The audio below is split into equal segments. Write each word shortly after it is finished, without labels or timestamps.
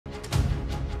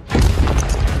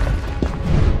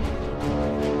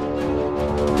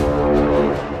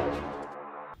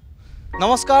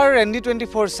নমস্কাৰ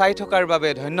ND24 চাই থকাৰ বাবে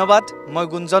ধন্যবাদ মই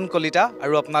গুঞ্জন কলিতা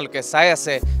আৰু আপোনালোকে চাই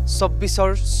আছে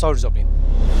 24ৰ চৰজমিন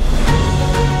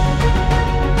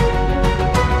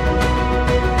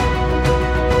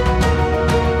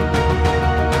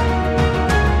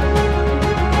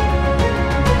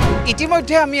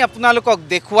ইতিমধ্যে আমি আপোনালোকক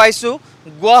দেখুৱাইছো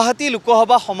গুৱাহাটী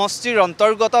লোকসভা সমষ্টিৰ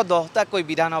অন্তৰ্গত 10টাকৈ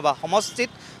বিধানসভা সমষ্টিত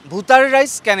ভোটাৰ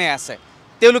ৰাইজ কেনে আছে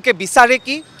তেওঁলোকে বিচাৰে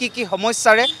কি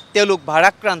সমস্যাৰে তেওঁলোক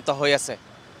ভাৰাক্ৰান্ত হৈ আছে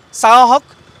চাওক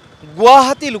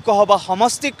গুৱাহাটী লোকসভা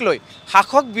সমষ্টিক লৈ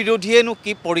শাসক বিৰোধীয়েনো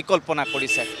কি পৰিকল্পনা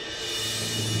কৰিছে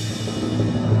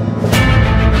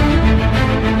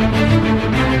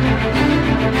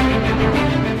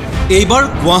এইবাৰ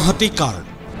গুৱাহাটী কাৰ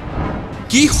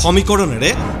কি সমীকৰণেৰে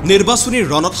নিৰ্বাচনী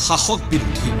ৰণত শাসক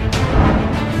বিৰোধী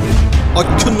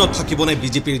অক্ষুণ্ণ থাকিবনে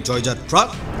বিজেপিৰ জয়যাত্ৰা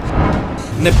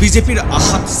নে বিজেপিৰ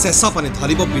আশাত চেঁচা পানী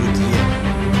ঢালিব বিৰোধীয়ে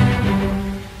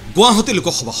গুৱাহাটী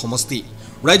লোকসভা সমষ্টি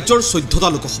ৰাজ্যৰ 14টা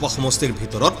লোকসভা সমষ্টিৰ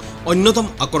ভিতৰত অন্যতম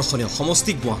আকৰ্ষণীয়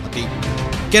সমষ্টি গুৱাহাটী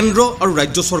কেন্দ্ৰ আৰু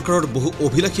ৰাজ্য চৰকাৰৰ বহু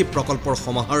অভিলাষী প্ৰকল্পৰ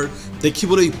সমাহাৰ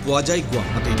দেখিবলৈ পোৱা যায়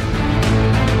গুৱাহাটীত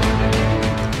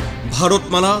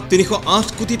ভাৰতমালা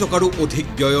 308 কোটি টকাৰো অধিক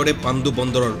ব্যয়ৰে পাণ্ডু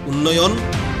বন্দৰৰ উন্নয়ন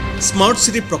স্মাৰ্ট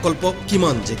সিটি প্ৰকল্প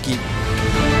কিমান যে কি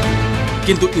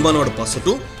কিন্তু ইমানৰ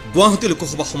পাছতো গুৱাহাটী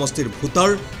লোকসভা সমষ্টিৰ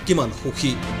ভোটাৰ কিমান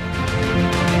সুখী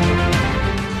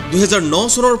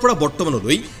 2009 চনৰ পৰা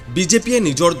বৰ্তমানলৈ বিজেপিয়ে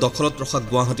নিজৰ দখলত ৰখা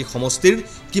গুৱাহাটী সমষ্টিৰ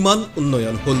কিমান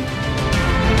উন্নয়ন হ'ল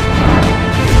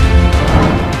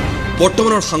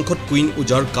বৰ্তমানৰ সাংসদ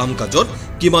𝐶𝐸𝐻 কাম কাজত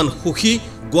কিমান সুখী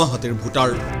গুৱাহাটীৰ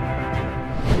ভোটাৰ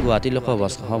গুৱাহাটী লোকসভা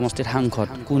সমষ্টিৰ সাংসদ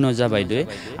𝐶𝐸𝐻 বাইদেৱে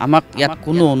আমাক ইয়াত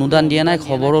কোনো অনুদান দিয়া নাই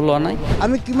খবৰো লোৱা নাই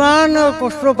আমি কিমান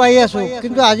কষ্ট পাই আছো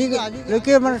কিন্তু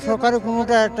আজিলৈকে মানে চৰকাৰে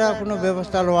কোনো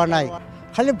ব্যৱস্থা লোৱা নাই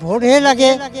খালি ভোটহে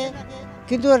লাগে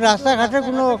কিন্তু ৰাস্তা ঘাটে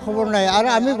কোনো খবৰ নাই আৰু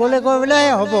আমি গলে কইবলে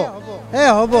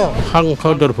হ'ব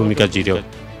সাংসদৰ ভূমিকা জিৰো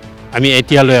আমি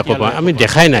এতিয়ালৈ আমি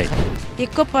দেখাই নাই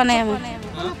একো পোৱা নাই আমি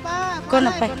কোন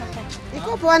পায়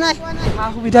একো পোৱা নাই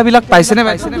সুবিধাবিলাক পাইছেনে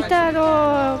আৰু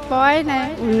পোৱাই নাই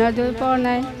উন্নতি পোৱা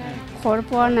নাই ঘৰ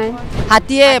পোৱা নাই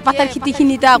হাতীয়ে পাতাৰ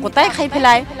খেতিখিনিটা গোটাই খাই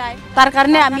পেলাই তাৰ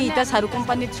কাৰণে আমি এটা চাৰু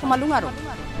কোম্পানীত সোমালো আৰু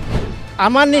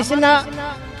আমাৰ নিচিনা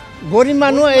গৰীব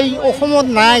মানুহ এই অসমত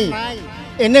নাই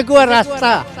এনেকুৱা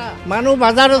ৰাস্তা মানুহ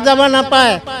বজাৰত যাব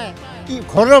নাপায়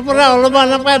ঘৰৰ পৰা ওলাব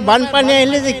নাপায় বানপানী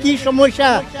আহিলে যে কি সমস্যা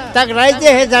তাক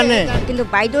ৰাইজেহে জানে কিন্তু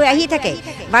বাইদেউ আহি থাকে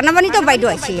বানাবানীতো বাইদেউ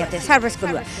আছে ইয়াতে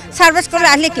সাৰ্ভিস কৰিব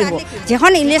আহিলে কি হ'ব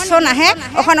যখন ইলেকশ্যন আহে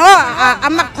অখন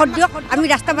আমাক ভোট দিয়ক আমি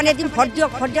ৰাস্তা বনাই দিম ভোট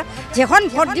দিয়ক যখন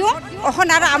ভোট দিওঁ অখন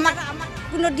আৰু আমাক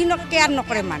কোনো দিনক কেয়াৰ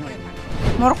নকৰে মানুহে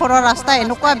মোৰ ঘৰৰ ৰাস্তা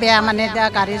এনেকুৱা বেয়া মানে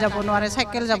গাড়ী যাব নোৱাৰে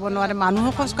চাইকেল যাব নোৱাৰে মানুহ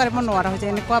খোজ কাঢ়িব নোৱাৰা হৈছে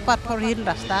এনেকুৱা পাথৰহীন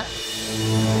ৰাস্তা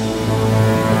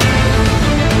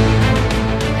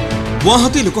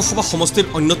গুৱাহাটী লোকসভা সমষ্টিৰ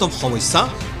অন্যতম সমস্যা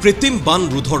কৃত্ৰিম বান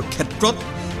ৰোধৰ ক্ষেত্ৰত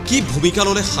কি ভূমিকা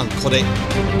ললে সাংসদে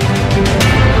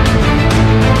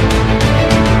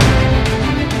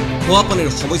খোৱাপানীৰ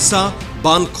সমস্যা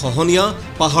বান খহনীয়া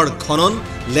পাহাৰ খনন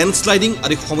লেণ্ডশ্লাইডিং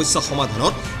আদি সমস্যা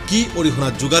সমাধানত কি অৰিহণা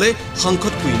যোগালে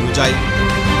সাংসদ 𝐶𝐸𝐻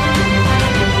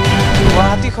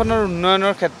গুৱাহাটীখনৰ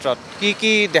উন্নয়নৰ ক্ষেত্ৰত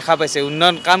কি দেখা পাইছে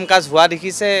উন্নয়ন কাম কাজ হোৱা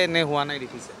দেখিছে নে হোৱা নাই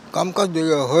দেখিছে কাম কাজ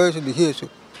হৈ আছে দেখি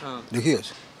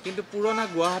আছো কিন্তু পুৰণা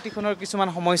গুৱাহাটীখনৰ কিছুমান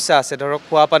সমস্যা আছে ধৰক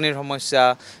খোৱাপানীৰ সমস্যা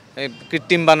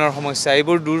কৃত্ৰিম বানৰ সমস্যা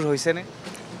এইবোৰ দূৰ হৈছে নে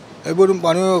এইবোৰ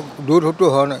পানী দূৰ হতো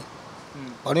হোৱা নাই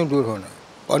পানী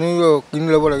কিনি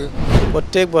ল'ব লাগে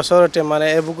প্ৰত্যেক বছৰতে মানে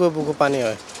এবুকু পানী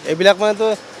হয় এইবিলাক মানে তো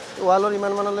ৱালৰ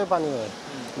ইমান মানলৈ পানী হয়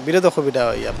বিৰাট অসুবিধা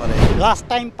হয় ইয়াত মানে লাষ্ট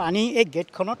টাইম পানী এই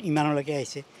গেটখনত ইমানলৈকে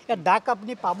আহিছে ইয়াত দাগ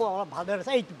আপুনি পাব অলপ ভালদৰে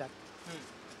আছে এইটো দাগ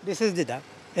দিছ ইজ দি দাগ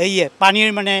এইয়ে পানীৰ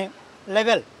মানে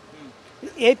লেভেল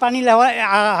এই পানী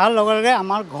অহাৰ লগে লগে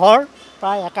আমাৰ ঘৰ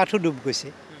প্ৰায় একাঠু ডুব গৈছে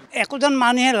একোজন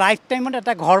মানুহে লাইফ টাইমত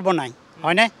এটা ঘৰ বনায়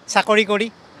হয়নে চাকৰি কৰি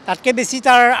তাতকৈ বেছি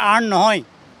তাৰ আৰ্ণ নহয়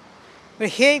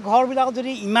সেই ঘৰবিলাকত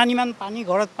যদি ইমান পানী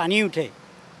ঘৰত পানী উঠে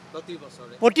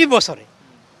প্ৰতি বছৰে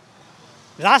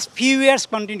লাষ্ট ফিউ ইয়াৰ্ছ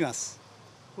কণ্টিনিউৱাছ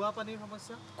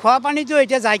খোৱাপানীটো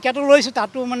এতিয়া জাইকাটো লৈছোঁ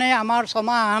তাতো মানে আমাৰ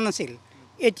ছমাহ অহা নাছিল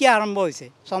এতিয়া আৰম্ভ হৈছে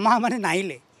ছমাহ মানে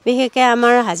নাহিলে বিশেষকৈ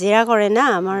আমাৰ হাজিৰা কৰে না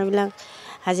আমাৰ এইবিলাক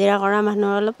হাজিৰা কৰা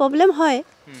মানুহৰ অলপ প্ৰব্লেম হয়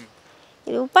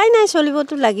উপায় নাই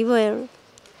চলিবতো লাগিবই আৰু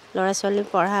ল'ৰা ছোৱালী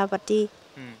পঢ়া পাতি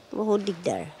বহুত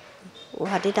দিগদাৰ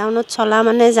গুৱাহাটী টাউনত চলা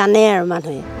মানে জানে আৰু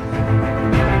মানুহে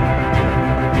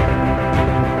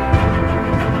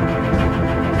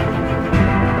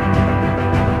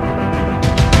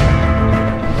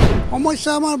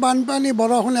সমস্যা আমাৰ বানপানী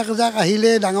বৰষুণ একজাক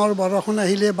আহিলে ডাঙৰ বৰষুণ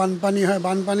আহিলে বানপানী হয়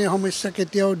বানপানীৰ সমস্যা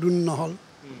কেতিয়াও দূৰ নহ'ল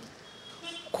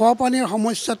খোৱাপানীৰ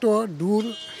সমস্যাটো দূৰ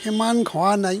সিমান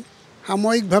হোৱা নাই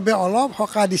সাময়িকভাৱে অলপ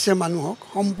সকাহ দিছে মানুহক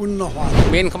সম্পূৰ্ণ হোৱা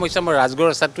মেইন সমস্যা মোৰ ৰাজগড়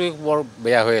ৰাস্তাটোৱে বৰ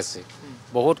বেয়া হৈ আছে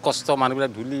বহুত কষ্ট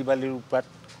মানুহবিলাক ধূলি বালিৰ ওপৰত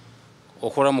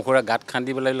ওখৰা মুখৰা গাঁত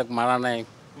খান্দি পেলাই এইবিলাক মাৰা নাই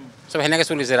সব সেনেকৈ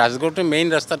চলিছে ৰাজগড়টো মেইন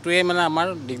ৰাস্তাটোৱে মানে আমাৰ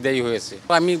দিগদাৰী হৈ আছে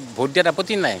আমি ভোট দিয়াত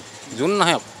আপত্তি নাই যোন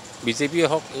নহওক বিজেপি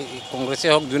হওক কংগ্ৰেছে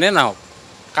হওক যোনে নহওক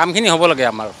কামখিনি হ'ব লাগে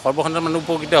আমাৰ সৰ্বসাধাৰণ মানুহ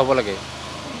উপকৃত হ'ব লাগে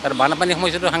আৰু বানপানী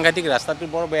সমস্যাটো সাংঘাতিক ৰাস্তাটো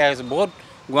বৰ বেয়া হৈছে বহুত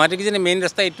গুৱাহাটী কিজানি মেইন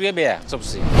ৰাস্তা এইটোৱে বেয়া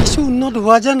চবচে কিছু উন্নত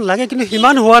হোৱা যেন লাগে কিন্তু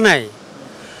সিমান হোৱা নাই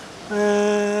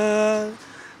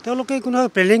তেওঁলোকে কোনো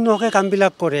প্লেনিং নোহোৱাকৈ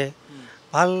কামবিলাক কৰে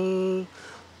ভাল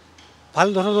ভাল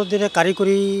ধৰণৰ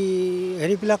কাৰিকৰী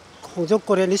হেৰিবিলাক সংযোগ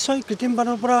কৰে নিশ্চয় কৃত্ৰিম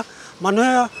বানৰ পৰা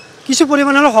মানুহে কিছু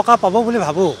পৰিমাণৰ সকাহ পাব বুলি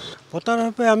ভাবোঁ ভোটাৰ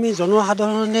হিচাপে আমি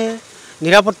জনসাধাৰণে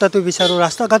নিৰাপত্তাটো বিচাৰোঁ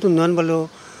ৰাস্তা ঘাট উন্নয়ন পালোঁ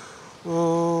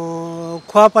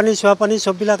খোৱা পানী চোৱা পানী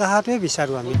চববিলাক অহাটোৱে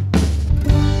বিচাৰোঁ আমি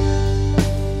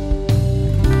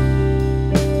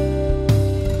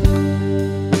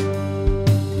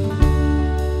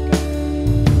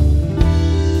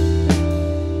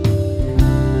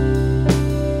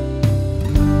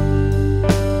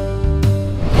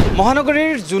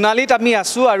মহানগৰীৰ জোনালীত আমি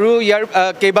আছোঁ আৰু ইয়াৰ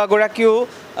কেইবাগৰাকীও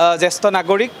জ্যেষ্ঠ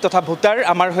নাগৰিক তথা ভোটাৰ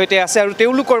আমাৰ সৈতে আছে আৰু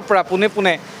তেওঁলোকৰ পৰা পোনে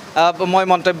পোনে মই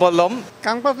মন্তব্য ল'ম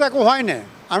কাম কাজটো একো হোৱাই নাই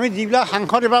আমি যিবিলাক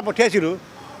সাংসদ এবাৰ পঠিয়াইছিলোঁ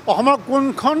অসমৰ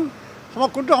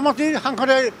কোনটো সমষ্টিৰ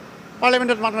সাংসদে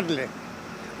পাৰ্লিয়ামেণ্টত মাত মাতিলে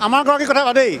আমাৰ গৰাকীৰ কথা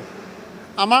বাদেই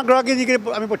আমাৰ গৰাকী যি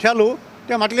আমি পঠিয়ালোঁ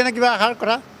তেওঁ মাতিলে নে কিবা আশাৰ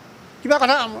কথা কিবা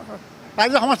কথা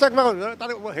ৰাইজৰ সমস্যা কিবা তাত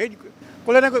হেৰি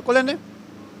ক'লেনে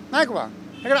নাই কোৱা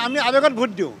সেইকাৰণে আমি আৱেগত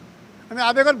ভোট দিওঁ আমি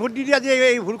আৱেগত ভোট দি আজি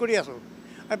এই ভুল কৰি আছোঁ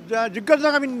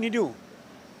যোগ্যজনক আমি নিদিওঁ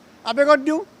আৱেগত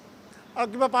দিওঁ আৰু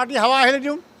কিবা পাৰ্টি হাৱা আহিলে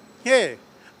দিওঁ সেয়ে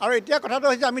আৰু এতিয়া কথাটো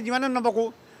হৈছে আমি যিমানে নবকোঁ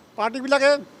পাৰ্টিবিলাকে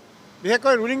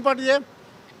বিশেষকৈ ৰুলিং পাৰ্টিয়ে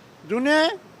যোনে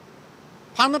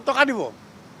ফাণ্ডত টকা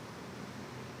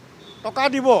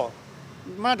দিব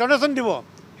মানে ডনেশ্যন দিব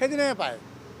সেইদিনে পায়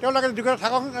তেওঁলোকে যোগ্যতা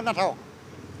থাকক নাথাকক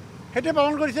সেইটোৱে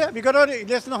প্ৰমাণ কৰিছে বিগত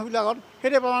ইলেকশ্যনবিলাকত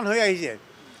সেইটোৱে প্ৰমাণ হৈ আহিছে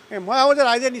মই ভাবোঁ যে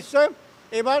ৰাইজে নিশ্চয়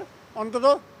এইবাৰ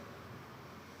অন্ততঃ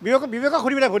বিবেকক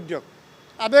সুধি পেলাই ভোট দিয়ক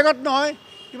আৱেগত নহয়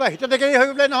কিবা হিতাধিকাৰী হৈ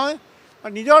পেলাই নহয়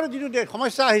নিজৰ যিটো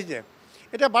সমস্যা আহিছে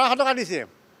এতিয়া 1200 টকা দিছে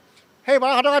সেই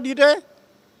 1200 টকা দিওঁতে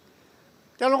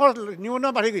তেওঁলোকৰ নিবনুৱা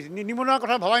বাঢ়ি গৈছে নিবনুৱাৰ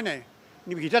কথা ভবাই নাই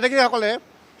হিতাধিকাৰীসকলে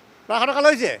 1200 টকা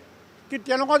লৈছে কিন্তু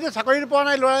তেওঁলোকৰ যে চাকৰি পোৱা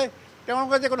নাই ল'ৰাই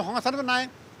তেওঁলোকৰ যে কোনো সংস্থাটো নাই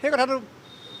সেই কথাটো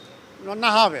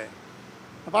নাভাবে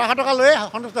 1200 টকা লৈয়ে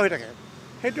সন্তুষ্ট হৈ থাকে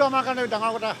সেইটো আমাৰ কাৰণে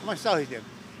ডাঙৰ কথা সমস্যা হৈছে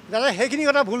যাতে সেইখিনি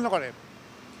কথা ভুল নকৰে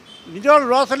নিজৰ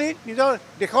ল'ৰা ছোৱালী নিজৰ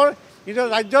দেশৰ নিজৰ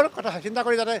ৰাজ্যৰ কথা চিন্তা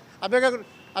কৰি যাতে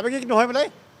আৱেগিক নহয় পেলাই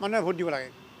মানুহে ভোট দিব লাগে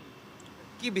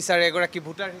কি বিচাৰে এগৰাকী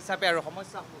ভোটাৰ হিচাপে আৰু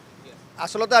সমস্যা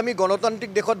আচলতে আমি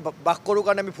গণতান্ত্ৰিক দেশত বাস কৰোঁ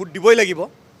কাৰণে আমি ভোট দিবই লাগিব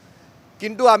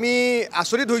কিন্তু আমি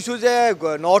আচৰিত হৈছোঁ যে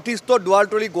নৰ্থ ইষ্টৰ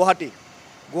দুৱাৰতলি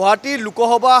গুৱাহাটীৰ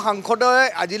লোকসভা সাংসদে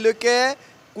আজিলৈকে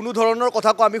কোনো ধৰণৰ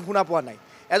কথা কোৱা আমি শুনা পোৱা নাই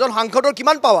এজন সাংসদৰ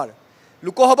কিমান পাৱাৰ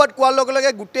লোকসভাত কোৱাৰ লগে লগে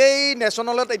গোটেই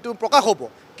নেশ্যনেলত এইটো প্ৰকাশ হ'ব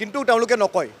কিন্তু তেওঁলোকে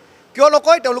নকয় কিয়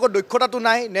নকয় তেওঁলোকৰ দক্ষতাটো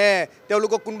নাই নে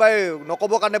তেওঁলোকক কোনোবাই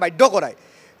নক'বৰ কাৰণে বাধ্য কৰায়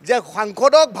যে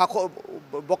সাংসদক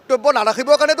বক্তব্য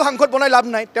নাৰাখিবৰ কাৰণেতো সাংসদ বনাই লাভ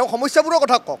নাই তেওঁ সমস্যাবোৰৰ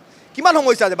কথা কওক কিমান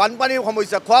সমস্যা আছে বানপানীৰ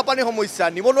সমস্যা খোৱা পানীৰ সমস্যা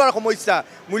নিবনুৱাৰ সমস্যা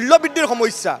মূল্যবৃদ্ধিৰ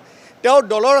সমস্যা তেওঁৰ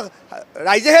দলৰ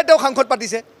ৰাইজেহে তেওঁ সাংসদ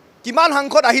পাতিছে কিমান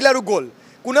সাংসদ আহিল আৰু গ'ল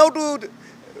কোনেওতো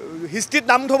হিষ্ট্ৰীত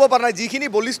নাম থ'ব পৰা নাই যিখিনি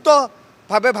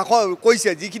বলিষ্ঠভাৱে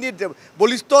কৈছে যিখিনি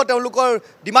বলিষ্ঠ তেওঁলোকৰ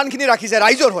ডিমাণ্ডখিনি ৰাখিছে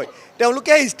ৰাইজৰ হয়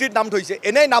তেওঁলোকে হিষ্ট্ৰীত নাম থৈছে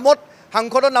এনেই নামত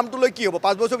সাংসদৰ নামটো লৈ কি হ'ব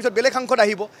 5 বছৰ পিছত বেলেগ সাংসদ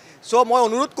আহিব চ' মই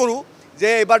অনুৰোধ কৰোঁ যে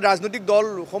এইবাৰ ৰাজনৈতিক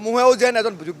দলসমূহেও যেন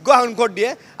এজন যোগ্য সাংসদ দিয়ে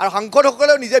আৰু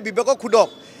সাংসদসকলেও নিজে বিবেকক সোধক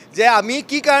যে আমি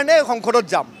কি কাৰণে সংসদত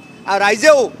যাম আৰু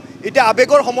ৰাইজেও এতিয়া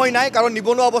আৱেগৰ সময় নাই কাৰণ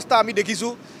নিবনুৱা অৱস্থা আমি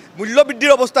দেখিছোঁ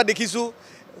মূল্যবৃদ্ধিৰ অৱস্থা দেখিছোঁ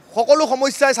সকলো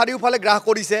সমস্যাই চাৰিওফালে গ্ৰাস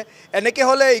কৰিছে এনেকৈ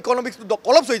হ'লে ইকনমিক্সটো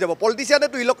কলপছ হৈ যাব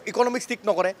পলিটিচিয়ানেতো ইকনমিক্স ঠিক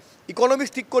নকৰে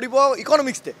ইকনমিক্স ঠিক কৰিব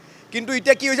ইকনমিক্সতে কিন্তু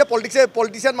এতিয়া কি হৈছে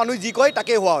পলিটিচিয়ান মানুহ যি কয়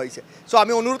তাকেই হোৱা হৈছে চ'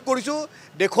 আমি অনুৰোধ কৰিছোঁ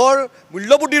দেশৰ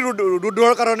মূল্যবৃদ্ধি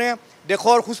ৰোধৰ কাৰণে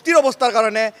দেশৰ সুস্থিৰ অৱস্থাৰ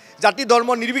কাৰণে জাতি ধৰ্ম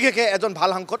নিৰ্বিশেষে এজন ভাল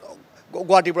সাংসদ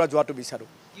গুৱাহাটীৰ পৰা যোৱাটো বিচাৰোঁ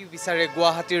কি বিচাৰে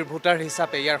গুৱাহাটীৰ ভোটাৰ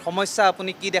হিচাপে ইয়াৰ সমস্যা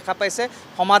আপুনি কি দেখা পাইছে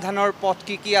সমাধানৰ পথ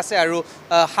কি আছে আৰু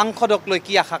সাংসদক লৈ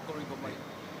কি আশা কৰিব পাৰি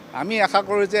আমি আশা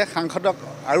কৰোঁ যে সাংসদক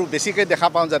আৰু বেছিকৈ দেখা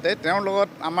পাওঁ যাতে তেওঁৰ লগত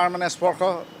আমাৰ মানে স্পৰ্শ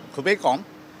খুবেই কম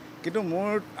কিন্তু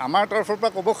আমাৰ তৰফৰ পৰা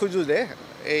ক'ব খোজোঁ যে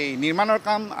এই নিৰ্মাণৰ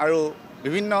কাম আৰু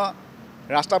বিভিন্ন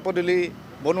ৰাস্তা পদূলি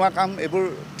বনোৱা কাম এইবোৰ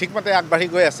ঠিকমতে আগবাঢ়ি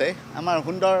গৈ আছে আমাৰ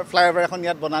সুন্দৰ ফ্লাইঅভাৰ এখন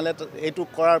ইয়াত বনালে এইটো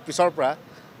কৰাৰ পিছৰ পৰা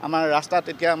আমাৰ ৰাস্তাত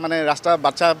এতিয়া মানে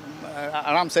বাচ্চা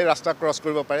আৰামছে ৰাস্তা ক্ৰছ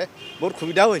কৰিব পাৰে বহুত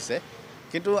সুবিধাও হৈছে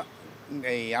কিন্তু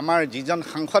এই আমাৰ যিজন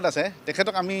সাংসদ আছে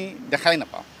তেখেতক আমি দেখাই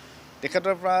নাপাওঁ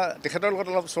তেখেতৰ লগত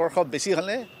অলপ স্পৰ্শ বেছি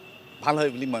হ'লে ভাল হয়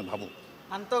বুলি মই ভাবোঁ।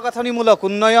 আন্তঃগাঁথনিমূলক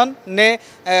উন্নয়ন নে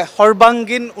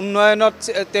সৰ্বাংগীন উন্নয়নত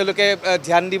তেওঁলোকে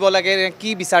ধ্যান দিব লাগে, কি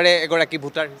বিচাৰে এগৰাকী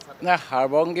ভোটাৰ হিচাপে? না,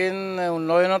 সৰ্বাংগীন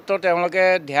উন্নয়নতো তেওঁলোকে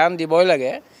ধ্যান দিবই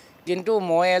লাগে, কিন্তু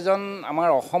মই এজন আমাৰ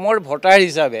অসমৰ ভোটাৰ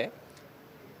হিচাপে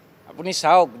আপুনি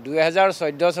চাওক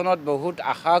 2014 চনত বহুত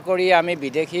আশা কৰি আমি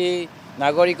বিদেশী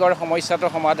নাগৰিকৰ সমস্যাটো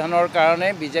সমাধানৰ কাৰণে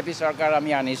বিজেপি চৰকাৰ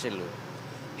আমি আনিছিলোঁ।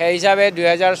 সেই হিচাপে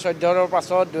 2014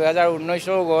 পাছত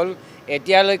 2019 গ'ল,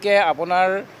 এতিয়ালৈকে আপোনাৰ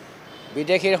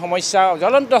বিদেশীৰ সমস্যা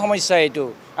জ্বলন্ত সমস্যা এইটো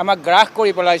আমাক গ্ৰাস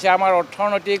কৰি পেলাইছে, আমাৰ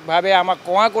অৰ্থনৈতিকভাৱে আমাক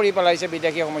কোৱা কৰি পেলাইছে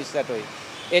বিদেশী সমস্যাটোৱে।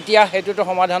 এতিয়া সেইটোতো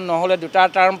সমাধান নহ'লে, 2টা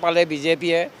টাৰ্ম পালে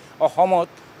বিজেপিয়ে অসমত,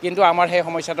 কিন্তু আমাৰ সেই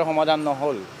সমস্যাটো সমাধান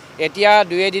নহ'ল। এতিয়া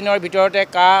 2 দিনৰ ভিতৰতে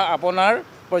আপোনাৰ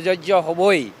প্ৰযোজ্য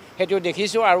হ'বই, সেইটো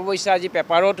দেখিছোঁ। আৰু অৱশ্যে আজি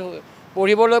পেপাৰত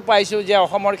পঢ়িবলৈ পাইছোঁ যে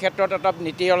অসমৰ ক্ষেত্ৰত এটা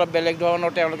নীতি অলপ বেলেগ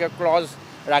ধৰণৰ তেওঁলোকে ক্লজ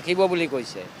ৰাখিব বুলি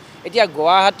কৈছে। এতিয়া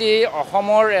গুৱাহাটী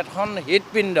অসমৰ এখন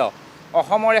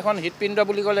হৃদপিণ্ড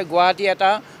বুলি ক'লে গুৱাহাটী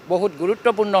এটা বহুত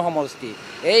গুৰুত্বপূৰ্ণ সমষ্টি।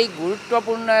 এই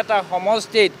গুৰুত্বপূৰ্ণ এটা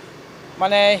সমষ্টিত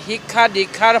মানে শিক্ষা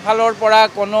দীক্ষাৰ ফালৰ পৰা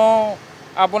কোনো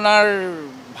আপোনাৰ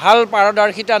ভাল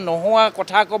পাৰদৰ্শিতা নোহোৱা,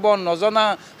 কথা ক'ব নজনা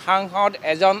সাংসদ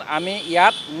এজন আমি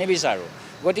ইয়াত নিবিচাৰোঁ।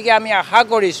 গতিকে আমি আশা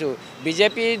কৰিছোঁ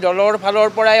বিজেপি দলৰ ফালৰ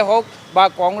পৰাই হওক বা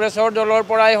কংগ্ৰেছৰ দলৰ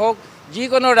পৰাই হওক,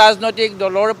 যিকোনো ৰাজনৈতিক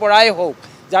দলৰ পৰাই হওক,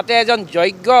 যাতে এজন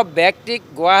যোগ্য ব্যক্তিক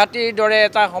গুৱাহাটীৰ দৰে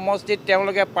এটা সমষ্টিত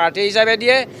তেওঁলোকে প্ৰাৰ্থী হিচাপে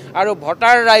দিয়ে আৰু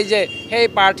ভোটাৰ ৰাইজে সেই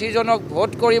প্ৰাৰ্থীজনক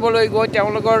ভোট কৰিবলৈ গৈ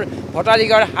তেওঁলোকৰ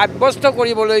ভোটাধিকাৰ সাব্যস্ত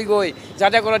কৰিবলৈ গৈ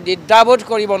যাতে কোনো দ্বিধাবোধ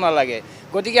কৰিব নালাগে।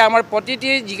 গতিকে আমাৰ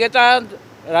প্ৰতিটি যিকেইটা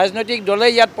ৰাজনৈতিক দলে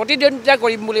ইয়াত প্ৰতিদ্বন্দ্বিতা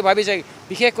কৰিম বুলি ভাবিছে,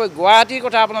 বিশেষকৈ গুৱাহাটীৰ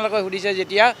কথা আপোনালোকে সুধিছে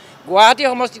যেতিয়া, গুৱাহাটী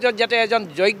সমষ্টিত যাতে এজন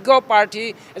যোগ্য প্ৰাৰ্থী,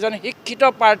 এজন শিক্ষিত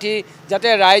প্ৰাৰ্থী যাতে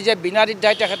ৰাইজে বিনা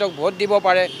দ্বিধাই তেখেতক ভোট দিব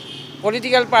পাৰে,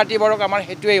 পলিটিকেল পাৰ্টিবোৰক আমাৰ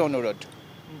সেইটোৱেই অনুৰোধ।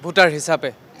 ভোটাৰ হিচাপে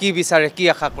কি বিচাৰে, কি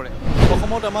আশা কৰে?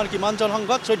 অসমত আমাৰ কিমানজন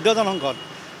সংসদ? 14জন সংসদ।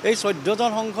 এই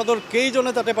 14জন সংসদৰ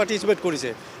কেইজনে তাতে পাৰ্টিচিপেট কৰিছে?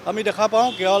 আমি দেখা পাওঁ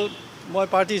কেৱল, মই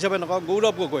পাৰ্টি হিচাপে নকওঁ,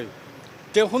 গৌৰৱ গগৈ,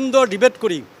 তেওঁ সুন্দৰ ডিবেট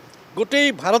কৰি গোটেই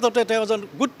ভাৰততে তেওঁ এজন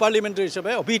গুড পাৰ্লিমেণ্টাৰী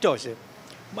হিচাপে অভিহিত হৈছে।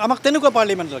 আমাক তেনেকুৱা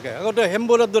পাৰ্লিমেণ্ট লাগে। আগতে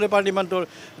হেমবৰৰ দৰে পাৰ্লিমেণ্টৰ,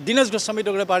 দীনেশ গোস্বামীৰ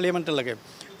দৰে পাৰ্লিমেণ্ট লাগে।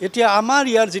 এতিয়া আমাৰ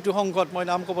ইয়াৰ যিটো সংসদ, মই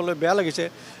নাম ক'বলৈ বেয়া লাগিছে,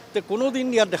 তে কোনোদিন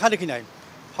ইয়াত দেখা দেখি নাই।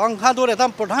 সংসদৰ এটা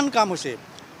প্ৰধান কাম হৈছে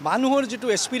মানুহৰ যিটো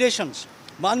এছপিৰেশ্যনছ,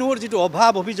 মানুহৰ যিটো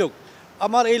অভাৱ অভিযোগ,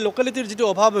 আমাৰ এই লোকেলিটিৰ যিটো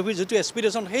অভাৱ অভিযোগ, যিটো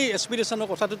এছপিৰেশ্যন, সেই এছপিৰেশ্যনৰ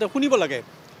কথাটো তেওঁ শুনিব লাগে।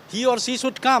 হি অৰ C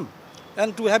should come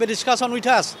and to have a discussion with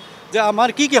আছ, যে আমাৰ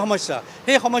কি সমস্যা,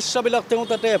 সেই সমস্যাবিলাক তেওঁ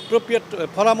তাতে এপ্ৰপ্ৰিয়েট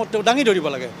ফৰামত তেওঁ দাঙি ধৰিব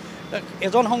লাগে।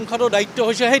 এজন সংসদৰ দায়িত্ব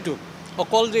হৈছে সেইটো।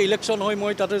 অকল যে ইলেকশ্যন হয়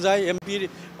মই তাতে যাই MP-ৰ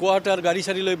কোৱাৰ্টাৰ গাড়ী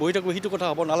চাৰি লৈ বহি থাকোঁ, সেইটো কথা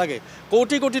হ'ব নালাগে।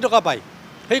 কোটি কোটি টকা পায়,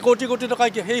 সেই কোটি কোটি টকা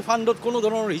সেই ফাণ্ডত কোনো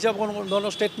ধৰণৰ হিচাপ, কোনো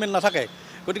ধৰণৰ ষ্টেটমেণ্ট নাথাকে।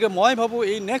 গতিকে মই ভাবোঁ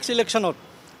এই নেক্সট ইলেকশ্যনত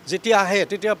যেতিয়া আহে,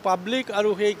 তেতিয়া পাব্লিক আৰু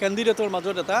সেই কেণ্ডিডেটৰ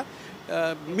মাজত এটা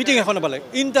মিটিং এখন হ'ব লাগে,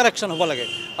 ইণ্টাৰেকশ্যন হ'ব লাগে।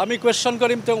 আমি কুৱেশ্যন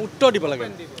কৰিম, তেওঁ উত্তৰ দিব লাগে,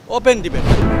 অ'পেন ডিবেট।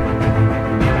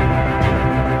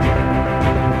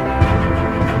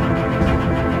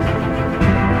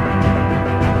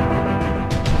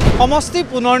 সমষ্টি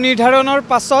পুনৰ নিৰ্ধাৰণৰ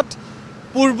পাছত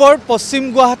পূৰ্বৰ পশ্চিম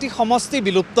গুৱাহাটী সমষ্টি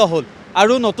বিলুপ্ত হ'ল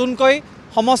আৰু নতুনকৈ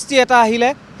সমষ্টি এটা আহিলে,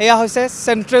 সেয়া হৈছে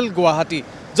চেণ্ট্ৰেল গুৱাহাটী,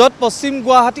 য'ত পশ্চিম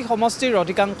গুৱাহাটী সমষ্টিৰ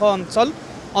অধিকাংশ অঞ্চল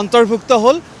অন্তৰ্ভুক্ত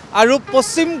হ'ল। আৰু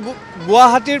পশ্চিম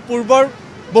গুৱাহাটীৰ পূৰ্বৰ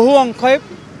বহু অংশই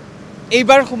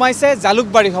এইবাৰ সোমাইছে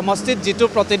জালুকবাৰী সমষ্টিত, যিটো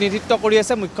প্ৰতিনিধিত্ব কৰি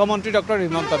আছে মুখ্যমন্ত্ৰী ডক্টৰ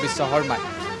হিমন্ত বিশ্ব শৰ্মাই।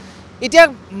 এতিয়া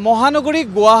মহানগৰী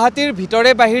গুৱাহাটীৰ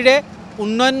ভিতৰে বাহিৰে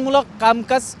উন্নয়নমূলক কাম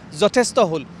কাজ যথেষ্ট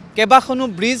হ'ল। কেইবাখনো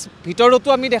ব্ৰিজ ভিতৰতো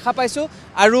আমি দেখা পাইছোঁ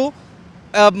আৰু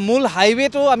মূল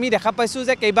হাইৱেটো আমি দেখা পাইছোঁ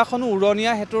যে কেইবাখনো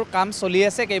উৰণীয়া সেতুৰ কাম চলি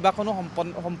আছে, কেইবাখনো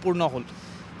সম্পূৰ্ণ হ'ল।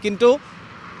 কিন্তু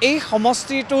এই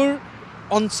সমষ্টিটোৰ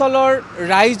অঞ্চলৰ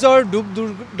ৰাইজৰ দুখ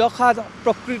দুৰ্দশা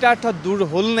প্ৰকৃতাৰ্থত দূৰ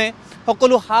হ'লনে,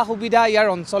 সকলো সা সুবিধা ইয়াৰ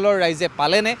অঞ্চলৰ ৰাইজে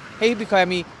পালেনে, সেই বিষয়ে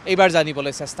আমি এইবাৰ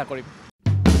জানিবলৈ চেষ্টা কৰিম।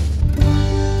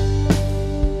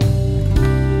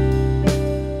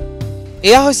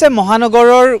 এয়া হৈছে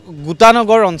মহানগৰৰ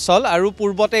গোটানগৰ অঞ্চল আৰু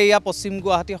পূৰ্বতে এয়া পশ্চিম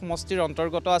গুৱাহাটী সমষ্টিৰ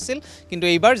অন্তৰ্গত আছিল, কিন্তু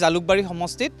এইবাৰ জালুকবাৰী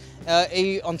সমষ্টিত এই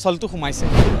অঞ্চলটো সোমাইছে।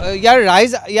 ইয়াৰ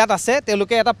ৰাইজ ইয়াত আছে,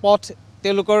 তেওঁলোকে এটা পথ,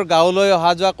 তেওঁলোকৰ গাঁৱলৈ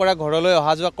অহা যোৱা কৰা, ঘৰলৈ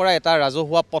অহা যোৱা কৰা এটা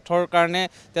ৰাজহুৱা পথৰ কাৰণে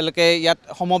তেওঁলোকে ইয়াত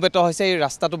সমবেত হৈছে। এই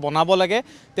ৰাস্তাটো বনাব লাগে,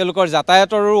 তেওঁলোকৰ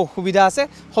যাতায়াতৰো অসুবিধা আছে।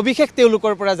 সবিশেষ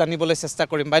তেওঁলোকৰ পৰা জানিবলৈ চেষ্টা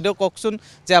কৰিম। বাইদেউ কওকচোন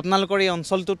যে আপোনালোকৰ এই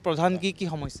অঞ্চলটোত প্ৰধান কি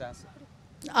সমস্যা আছে?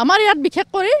 আমাৰ ইয়াত বিশেষ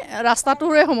কৰি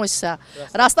ৰাস্তাটোৰে সমস্যা।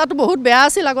 ৰাস্তাটো বহুত বেয়া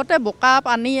আছিল আগতে, বোকা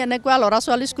পানী এনেকুৱা, ল'ৰা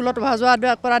ছোৱালী স্কুলত অহা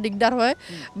যোৱা কৰা দিগদাৰ হয়,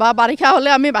 বা বাৰিষা হ'লে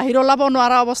আমি বাহিৰ ওলাব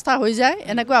নোৱাৰা অৱস্থা হৈ যায়,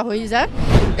 এনেকুৱা হৈ যায়।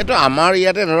 এইটো আমাৰ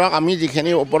ইয়াতে ধৰক আমি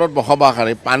যিখিনি ওপৰত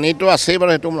বসবাসকাৰী পানীটো আছেই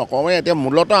বাৰু সেইটো নকওঁৱেই এতিয়া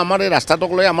মূলতঃ আমাৰ এই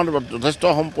ৰাস্তাটোক লৈ আমাৰ যথেষ্ট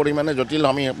পৰিমাণে জটিল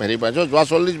আমি হেৰি পাইছোঁ যোৱা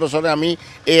 40 বছৰে আমি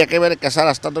এই একেবাৰে কেঁচা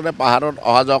ৰাস্তাটোৰে পাহাৰত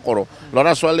অহা যোৱা কৰোঁ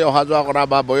ল'ৰা ছোৱালী অহা যোৱা কৰা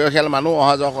বা বয়সীয়াল মানুহ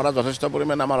অহা যোৱা কৰা যথেষ্ট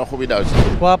পৰিমাণে আমাৰ অসুবিধা হৈছে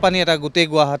খোৱা পানী এটা গোটেই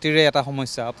গুৱাহাটীৰে এটা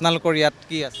সমস্যা আপোনালোকৰ ইয়াত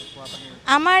কি আছে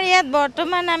আমাৰ ইয়াত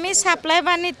বৰ্তমান আমি সাপ্লাই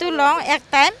পানীটো লওঁ এক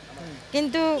টাইম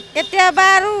কিন্তু কেতিয়াবা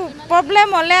আৰু প্ৰব্লেম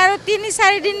হ'লে আৰু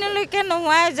 3-4 দিনলৈকে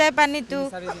নোহোৱা হৈ যায় পানীটো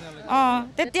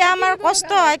তেতিয়া আমাৰ কষ্ট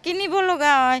হয় কিনিব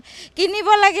লগা হয় কিনিব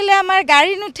লাগিলে আমাৰ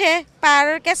গাড়ী নুঠে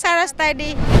পাহাৰৰ কেঁচা ৰাস্তাই দি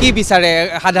কি বিচাৰে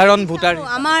সাধাৰণ ভোটাৰ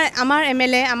আমাৰ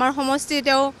MLA আমাৰ সমষ্টি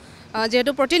তেওঁ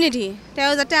যেহেতু প্ৰতিনিধি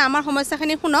তেওঁ যাতে আমাৰ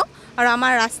সমস্যাখিনি শুনক আৰু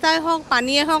আমাৰ ৰাস্তাই হওক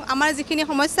পানীয়ে হওক আমাৰ যিখিনি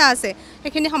সমস্যা আছে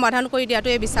সেইখিনি সমাধান কৰি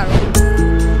দিয়াটোৱে বিচাৰোঁ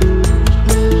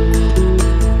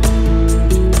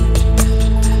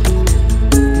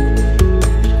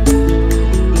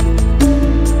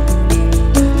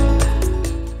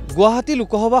গুৱাহাটী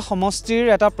লোকসভা সমষ্টিৰ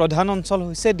এটা প্ৰধান অঞ্চল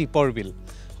হৈছে দীপৰ বিল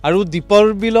আৰু দীপৰ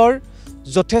বিলৰ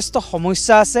যথেষ্ট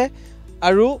সমস্যা আছে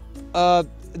আৰু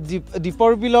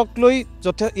দীপৰ বিলক লৈ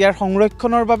ইয়াৰ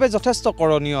সংৰক্ষণৰ বাবে যথেষ্ট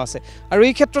কৰণীয় আছে আৰু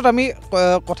এই ক্ষেত্ৰত আমি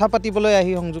কথা পাতিবলৈ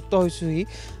আহি সংযুক্ত হৈছোহি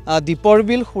দীপৰ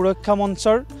বিল সুৰক্ষা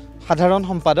মঞ্চৰ সাধাৰণ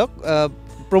সম্পাদক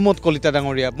প্ৰমোদ কলিতা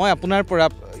ডাঙৰীয়া মই আপোনাৰ পৰা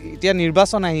এতিয়া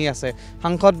নিৰ্বাচন আহি আছে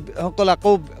সাংসদসকল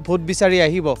আকৌ ভোট বিচাৰি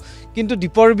আহিব কিন্তু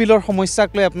দীপৰ বিলৰ সমস্যাক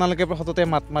লৈ আপোনালোকে সততে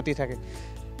মাতি থাকে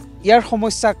ইয়াৰ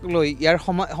সমস্যাক লৈ ইয়াৰ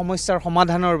সমস্যাৰ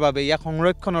সমাধানৰ বাবে ইয়াক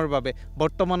সংৰক্ষণৰ বাবে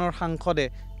বৰ্তমানৰ সাংসদে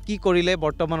কি কৰিলে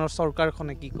বৰ্তমানৰ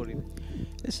চৰকাৰখনে কি কৰিলে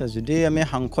যদি আমি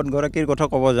সাংসদগৰাকীৰ কথা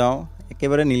ক'ব যাওঁ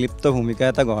একেবাৰে নিলিপ্ত ভূমিকা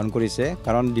এটা গ্ৰহণ কৰিছে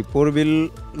কাৰণ দীপৰ বিল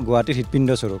গুৱাহাটীৰ হৃদপিণ্ড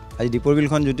স্বৰূপ আজি দীপৰ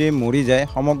বিলখন যদি মৰি যায়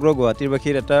সমগ্ৰ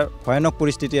গুৱাহাটীৰবাসীৰ এটা ভয়ানক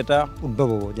পৰিস্থিতি এটা উদ্ভৱ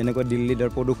হ'ব যেনেকৈ দিল্লীৰ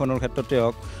প্ৰদূষণৰ ক্ষেত্ৰতে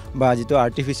হওক বা যিটো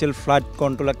আৰ্টিফিচিয়েল ফ্লাড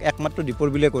কণ্ট্ৰল একমাত্ৰ দীপৰ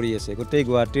বিলে কৰি আছে গোটেই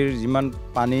গুৱাহাটীৰ যিমান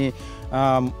পানী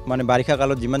মানে বাৰিষা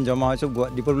কালত যিমান জমা হয় চব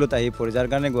দীপৰ বিলত আহি পৰে যাৰ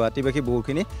কাৰণে গুৱাহাটীবাসী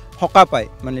বহুখিনি সকাহ পায়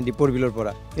মানে দীপৰ বিলৰ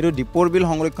পৰা কিন্তু দীপৰ বিল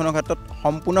সংৰক্ষণৰ ক্ষেত্ৰত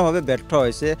সম্পূৰ্ণভাৱে ব্যৰ্থ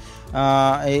হৈছে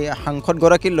এই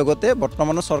সাংসদগৰাকীৰ লগতে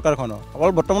বৰ্তমানৰ চৰকাৰখনো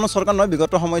অকল বৰ্তমানৰ চৰকাৰ নহয়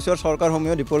বিগত সময়ছোৱাৰ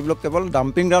চৰকাৰসমূহেও দীপৰ বিলক কেৱল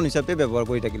ডাম্পিং গ্ৰাউণ্ড হিচাপে ব্যৱহাৰ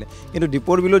কৰি থাকিলে কিন্তু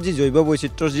দীপৰ বিলৰ যি জৈৱ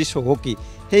বৈচিত্ৰ্যৰ যি চহকী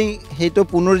সেইটো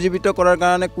পুনৰুজ্জীৱিত কৰাৰ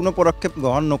কাৰণে কোনো পদক্ষেপ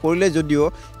গ্ৰহণ নকৰিলে যদিও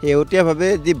শেহতীয়াভাৱে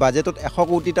যি বাজেটত 100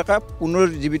 কোটি টকা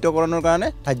পুনৰুজ্জীৱিতকৰণৰ কাৰণে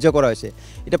ধাৰ্য কৰা হৈছে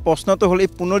এতিয়া প্ৰশ্নটো হ'ল এই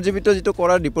পুনৰুজ্জীৱিত যিটো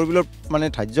কৰাৰ দীপৰ বিলৰ মানে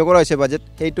ধাৰ্য কৰা হৈছে বাজেট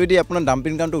সেইটোৱেদি আপোনাৰ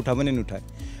ডাম্পিং গ্ৰাউণ্ডটো উঠাবনে নুঠায়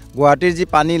গুৱাহাটীৰ যি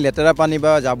পানী লেতেৰা পানী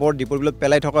বা জাবৰ দীপৰ বিলত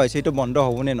পেলাই থকা হৈছে সেইটো বন্ধ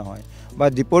হ'বনে নহয় বা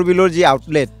দীপৰ বিলৰ যি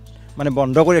আউটলেট মানে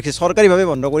বন্ধ কৰি ৰাখিছে চৰকাৰীভাৱে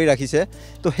বন্ধ কৰি ৰাখিছে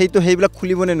তো সেইবিলাক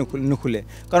খুলিবনে নুখুলে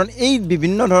কাৰণ এই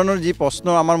বিভিন্ন ধৰণৰ যি প্ৰশ্ন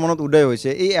আমাৰ মনত উদয় হৈছে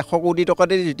এই 100 কোটি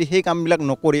টকাতে যদি সেই কামবিলাক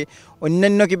নকৰি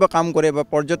অন্যান্য কিবা কাম কৰে বা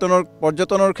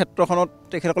পৰ্যটনৰ ক্ষেত্ৰখনত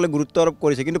তেখেতসকলে গুৰুত্ব আৰোপ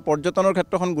কৰিছে কিন্তু পৰ্যটনৰ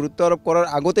ক্ষেত্ৰখন গুৰুত্ব আৰোপ কৰাৰ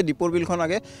আগতে দীপৰ বিলখন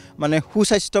আগে মানে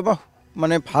সুস্বাস্থ্য বা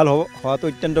মানে ভাল হোৱাটো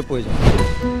অত্যন্ত প্ৰয়োজন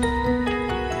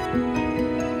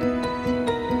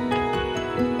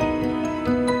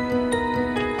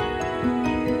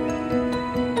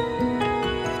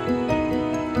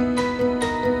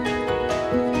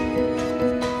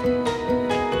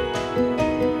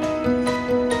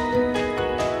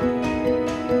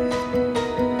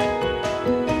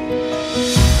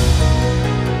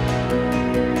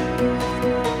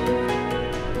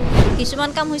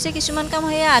কিছুমান কাম হৈছে কিছুমান কাম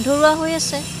হৈ আধৰুৱা হৈ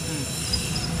আছে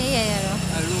সেয়াই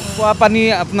আৰু খোৱা পানী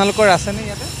আপোনালোকৰ আছেনে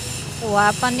ইয়াতে খোৱা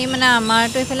পানী মানে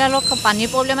আমাৰতো এইফালে অলপ পানীৰ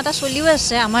প্ৰব্লেম এটা চলিও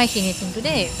আছে আমাৰ এইখিনিত কিন্তু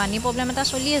দেই পানীৰ প্ৰব্লেম এটা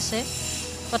চলি আছে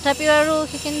তথাপিও আৰু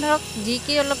সেইখিনি ধৰক যি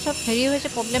কি অলপ চব হেৰি হৈছে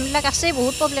প্ৰব্লেমবিলাক আছে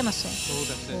বহুত প্ৰব্লেম আছে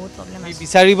বহুত প্ৰব্লেম আছে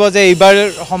বিচাৰিব যে এইবাৰ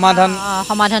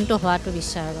সমাধানটো হোৱাটো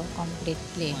বিচাৰোঁ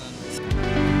কমপ্লিটলি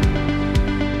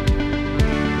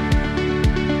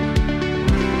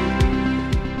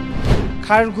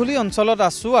খাৰঘুলি অঞ্চলত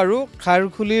আছোঁ আৰু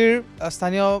খাৰঘুলিৰ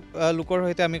স্থানীয় লোকৰ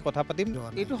সৈতে আমি কথা পাতিম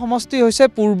এইটো সমষ্টি হৈছে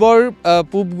পূৰ্বৰ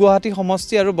পূব গুৱাহাটী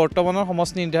সমষ্টি আৰু বৰ্তমানৰ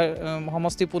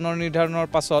সমষ্টি পুনৰ নিৰ্ধাৰণৰ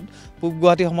পাছত পূব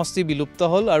গুৱাহাটী সমষ্টি বিলুপ্ত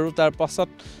হ'ল আৰু তাৰ পাছত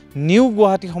নিউ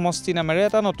গুৱাহাটী সমষ্টি নামেৰে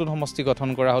এটা নতুন সমষ্টি গঠন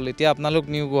কৰা হ'ল এতিয়া আপোনালোক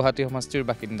নিউ গুৱাহাটী সমষ্টিৰ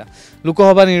বাসিন্দা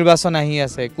লোকসভা নিৰ্বাচন আহি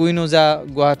আছে কৈ-নোজা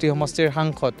গুৱাহাটী সমষ্টিৰ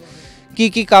সাংসদ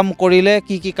কি কাম কৰিলে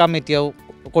কি কাম এতিয়াও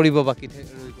কৰিব বাকী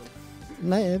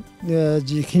নাই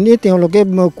যিখিনি তেওঁলোকে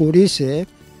কৰিছে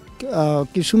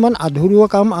কিছুমান আধৰুৱা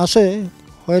কাম আছে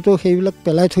হয়তো সেইবিলাক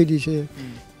পেলাই থৈ দিছে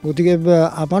গতিকে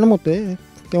আমাৰ মতে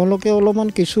তেওঁলোকে অলপমান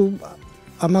কিছু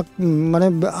আমাক মানে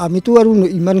আমিতো আৰু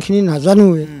ইমানখিনি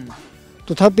নাজানোৱে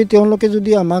তথাপি তেওঁলোকে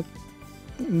যদি আমাক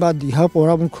বা দিহা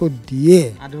পৰামৰ্শ দিয়ে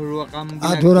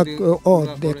আধৰুৱা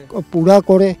পূৰা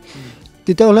কৰে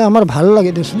তেতিয়াহ'লে আমাৰ ভাল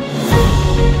লাগে দেচোন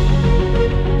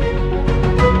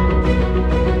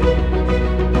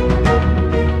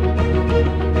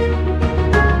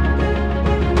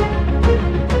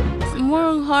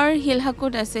গাঁৱৰ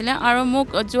শিলহাকুত আছিলে আৰু মোক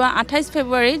যোৱা 28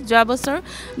 ফেব্ৰুৱাৰী যোৱা বছৰ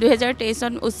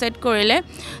 2023ত উচ্ছেদ কৰিলে।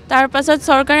 তাৰ পাছত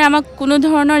চৰকাৰে আমাক কোনো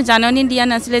ধৰণৰ জাননী দিয়া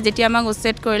নাছিলে যেতিয়া আমাক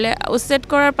উচ্ছেদ কৰিলে। উচ্ছেদ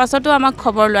কৰাৰ পাছতো আমাক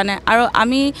খবৰ লোৱা নাই আৰু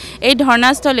আমি এই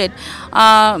ধৰ্ণাস্থলীত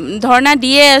ধৰ্ণা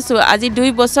দিয়ে আছোঁ আজি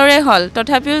 2 বছৰে হ'ল।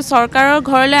 তথাপিও চৰকাৰৰ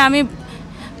ঘৰলৈ আমি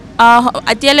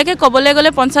এতিয়ালৈকে ক'বলৈ গ'লে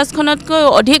 50খনতকৈ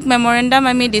অধিক মেমৰেণ্ডাম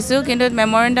আমি দিছোঁ, কিন্তু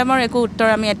মেমৰেণ্ডামৰ একো উত্তৰ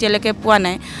আমি এতিয়ালৈকে পোৱা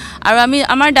নাই। আৰু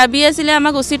আমাৰ দাবী আছিলে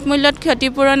আমাক উচিত মূল্যত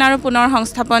ক্ষতিপূৰণ আৰু পুনৰ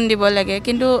সংস্থাপন দিব লাগে,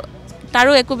 কিন্তু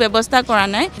তাৰো একো ব্যৱস্থা কৰা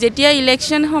নাই। যেতিয়া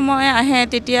ইলেকশ্যন সময় আহে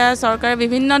তেতিয়া চৰকাৰে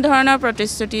বিভিন্ন ধৰণৰ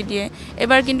প্ৰতিশ্ৰুতি দিয়ে।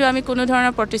 এবাৰ কিন্তু আমি কোনো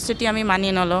ধৰণৰ প্ৰতিশ্ৰুতি আমি মানি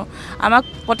নলওঁ। আমাক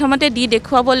প্ৰথমতে দি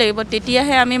দেখুৱাব লাগিব,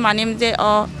 তেতিয়াহে আমি মানিম যে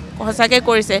সঁচাকৈ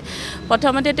কৰিছে।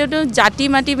 প্ৰথমতে তেওঁতো জাতি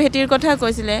মাটি ভেটিৰ কথা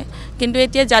কৈছিলে, কিন্তু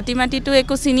এতিয়া জাতি মাটিটো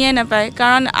একো চিনিয়ে নাপায়,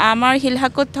 কাৰণ আমাৰ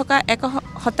শিলহাকুত থকা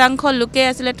 1% লোকে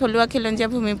আছিলে থলুৱা খিলঞ্জীয়া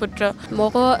ভূমিপুত্ৰ।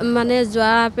 মোকো মানে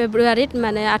যোৱা ফেব্ৰুৱাৰীত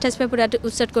মানে 28 ফেব্ৰুৱাৰীত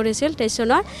উচ্ছেদ কৰিছিল 23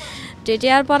 চনৰ।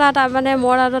 তেতিয়াৰ পৰা তাৰমানে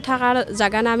মোৰ আৰু থকাৰ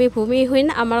জেগা নাই, আমি ভূমিহীন,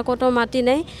 আমাৰ ক'তো মাটি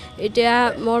নাই। এতিয়া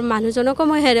মোৰ মানুহজনকো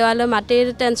মই হেৰুৱালোঁ, মাটিৰ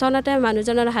টেনশ্যনতে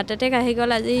মানুহজনৰ হাৰ্ট এটেক আহি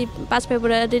গ'ল, আজি 5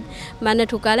 ফেব্ৰুৱাৰীত মানে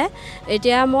ঢুকালে।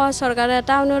 এতিয়া মই চৰকাৰে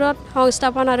এটা অনুৰোধ,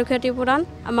 সংস্থাপন আৰু ক্ষতিপূৰণ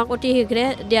আমাক অতি শীঘ্ৰে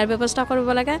দিয়াৰ ব্যৱস্থা কৰিব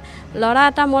লাগে। ল'ৰা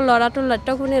এটা, মোৰ ল'ৰাটোৰ লত্য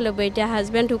কোনে ল'ব, এতিয়া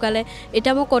হাজবেণ্ড ঢুকালে,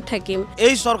 এতিয়া মই ক'ত থাকিম।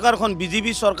 এই চৰকাৰখন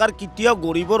বিজেপি চৰকাৰ কেতিয়াও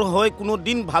গৰীবৰ হৈ কোনো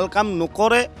দিন ভাল কাম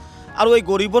নকৰে আৰু এই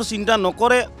গৰীবৰ চিন্তা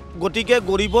নকৰে। গতিকে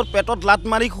গৰীবৰ পেটত লাত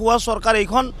মাৰি খোৱা চৰকাৰ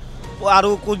এইখন আৰু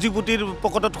পুঁজিপুতিৰ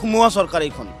পকেটত সোমোৱা চৰকাৰ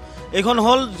এইখন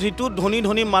হ'ল যিটো ধনী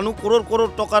ধনী মানুহ কৰোৰ কৰোৰ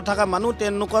টকা থকা মানুহ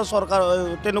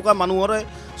তেনেকুৱা মানুহৰে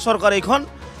চৰকাৰ এইখন।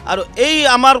 আৰু এই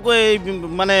আমাৰ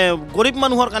মানে গৰীব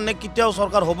মানুহৰ কাৰণে কেতিয়াও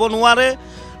চৰকাৰ হ'ব নোৱাৰে।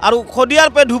 আৰু খদিয়াৰ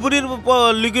পে ধুবুৰীৰ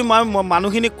লৈকে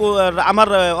মানুহখিনিক আমাৰ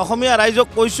অসমীয়া ৰাইজক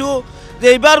কৈছোঁ যে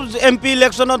এইবাৰ MP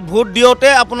ইলেকশ্যনত ভোট দিওঁতে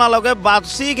আপোনালোকে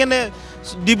বাচি কেনে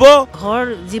দিব। ঘৰ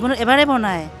জীৱনত এবাৰে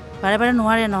বনায়, বাৰে বাৰে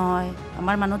নোৱাৰে নহয়,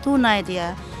 আমাৰ মানুহটোও নাই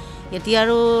এতিয়া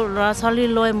আৰু ল'ৰা ছোৱালী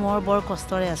লৈ মোৰ বৰ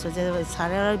কষ্টৰে আছোঁ যে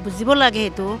ছাৰে বুজিব লাগে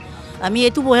সেইটো। আমি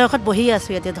এইটো বয়সত বহি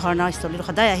আছোঁ ইয়াতে ধৰ্ণাস্থলীত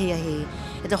সদায় আহি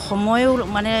এতিয়া সময়ো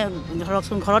মানে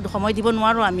ধৰকচোন ঘৰত সময় দিব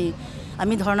নোৱাৰোঁ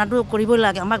আমি ধৰ্ণাটো কৰিব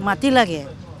লাগে, আমাক মাটি লাগে।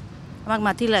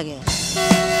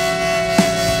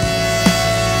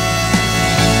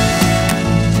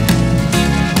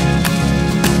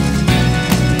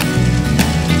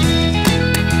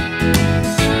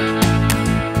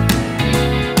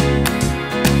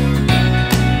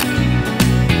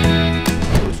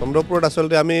 চন্দ্ৰপুৰত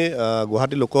আচলতে আমি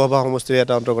গুৱাহাটী লোকসভা সমষ্টিৰ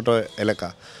এটা অন্তৰ্গত এলেকা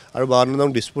আৰু 52 নং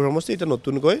দিছপুৰ সমষ্টি, এতিয়া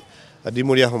নতুনকৈ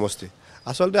ডিমৰীয়া সমষ্টি।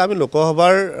 আচলতে আমি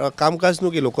লোকসভাৰ কাম কাজনো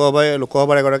কি,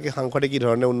 লোকসভাৰ এগৰাকী সাংসদে কি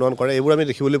ধৰণে উন্নয়ন কৰে এইবোৰ আমি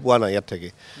দেখিবলৈ পোৱা নাই ইয়াত থাকি।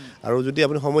 আৰু যদি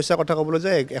আপুনি সমস্যাৰ কথা ক'বলৈ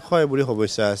যায় 100 এবোৰী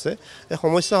সমস্যা আছে। এই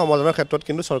সমস্যা সমাধানৰ ক্ষেত্ৰত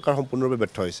কিন্তু চৰকাৰ সম্পূৰ্ণৰূপে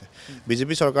ব্যৰ্থ হৈছে।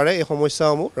 বিজেপি চৰকাৰে এই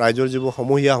সমস্যাসমূহ, ৰাইজৰ যিবোৰ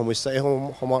সমূহীয়া সমস্যা, এই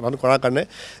সমাধান কৰাৰ কাৰণে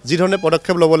যি ধৰণে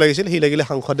পদক্ষেপ ল'ব লাগিছিল, সি লাগিলে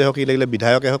সাংসদে হওক, সি লাগিলে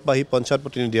বিধায়কে হওক বা সি পঞ্চায়ত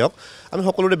প্ৰতিনিধি হওক, আমি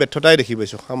সকলোৰে ব্যৰ্থতাই দেখি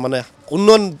পাইছোঁ। মানে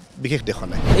উন্নয়ন বিশেষ দেখা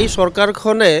নাই। এই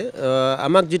চৰকাৰখনে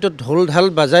আমাক যিটো ঢোল ঢাল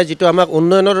বাজাই যিটো আমাক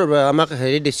উন্নয়নৰ আমাক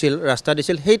দিছিল, ৰাস্তা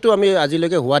দিছিল, সেইটো আমি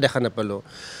আজিলৈকে হোৱা দেখা নাপালোঁ।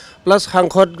 প্লাছ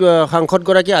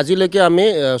সাংসদগৰাকী আজিলৈকে আমি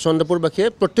চন্দ্ৰপুৰবাসীয়ে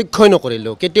প্ৰত্যক্ষই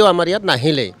নকৰিলোঁ, কেতিয়াও আমাৰ ইয়াত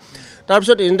নাহিলেই।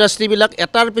 তাৰপিছত ইণ্ডাষ্ট্ৰীবিলাক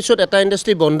এটাৰ পিছত এটা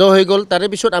ইণ্ডাষ্ট্ৰী বন্ধ হৈ গ'ল। তাৰে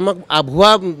পিছত আমাক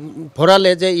আভুৱা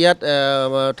ভৰালে যে ইয়াত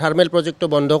থাৰ্মেল প্ৰজেক্টটো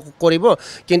বন্ধ কৰিব,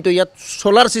 কিন্তু ইয়াত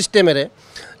ছ'লাৰ ছিষ্টেমেৰে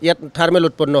ইয়াত থাৰ্মেল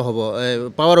উৎপন্ন হ'ব,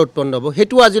 পাৱাৰ উৎপন্ন হ'ব,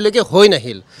 সেইটো আজিলৈকে হৈ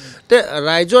নাহিল। তে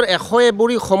ৰাইজৰ 100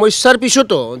 এবোৰী সমস্যাৰ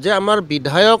পিছতো যে আমাৰ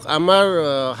বিধায়ক, আমাৰ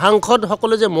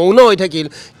সাংসদসকলে যে মৌন হৈ থাকিল,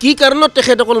 কি কাৰণত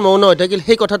তেখেতসকল মৌন হৈ থাকিল,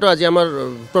 সেই কথাটো আজি আমাৰ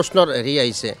প্ৰশ্নৰ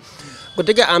আহিছে।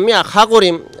 গতিকে আমি আশা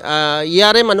কৰিম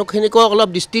ইয়াৰে মানুহখিনিকো অলপ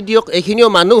দৃষ্টি দিয়ক। এইখিনিও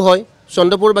মানুহ হয়,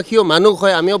 চন্দ্ৰপুৰবাসীও মানুহ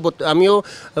হয়, আমিও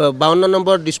 52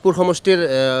 নম্বৰ দিছপুৰ সমষ্টিৰ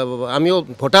আমিও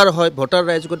ভোটাৰ হয়, ভোটাৰ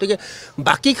ৰাইজ। গতিকে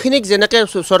বাকীখিনিক যেনেকৈ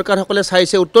চৰকাৰসকলে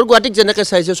চাইছে, উত্তৰ গুৱাহাটীক যেনেকৈ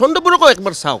চাইছে, চন্দ্ৰপুৰকো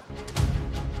একবাৰ চাওক।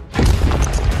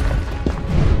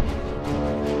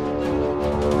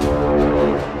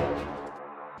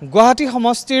 গুৱাহাটী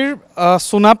সমষ্টিৰ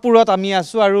সোণাপুৰত আমি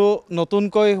আছোঁ আৰু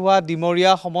নতুনকৈ হোৱা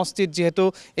ডিমৰীয়া সমষ্টিত যিহেতু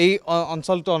এই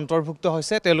অঞ্চলটো অন্তৰ্ভুক্ত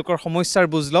হৈছে, তেওঁলোকৰ সমস্যাৰ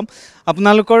বুজ ল'ম।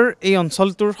 আপোনালোকৰ এই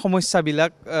অঞ্চলটোৰ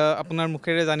সমস্যাবিলাক আপোনাৰ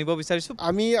মুখেৰে জানিব বিচাৰিছোঁ।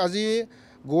 আমি আজি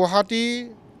গুৱাহাটী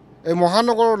এই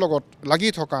মহানগৰৰ লগত লাগি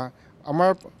থকা আমাৰ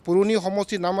পুৰণি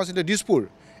সমষ্টিৰ নাম আছিলে দিছপুৰ।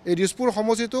 এই দিছপুৰ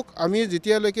সমষ্টিটোক আমি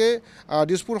যেতিয়ালৈকে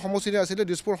দিছপুৰ সমষ্টিতে আছিলে,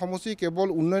 দিছপুৰ সমষ্টি কেৱল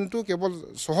উন্নয়নটো কেৱল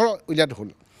চহৰ উলিয়াত হ'ল।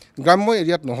 গ্ৰাম্য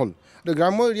এৰিয়াত নহ'ল।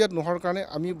 গ্ৰাম্য এৰিয়াত নোহোৱাৰ কাৰণে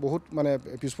আমি বহুত মানে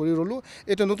পিছ পৰি ৰ'লোঁ।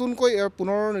 এতিয়া নতুনকৈ ইয়াৰ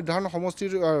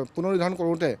পুনৰ্নিৰ্ধাৰণ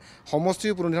কৰোঁতে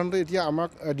সমষ্টিৰ পুনৰ্নিৰ্ধাৰণতে এতিয়া আমাক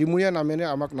ডিমৰীয়া নামেৰে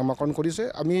আমাক নামাকৰণ কৰিছে।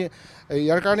 আমি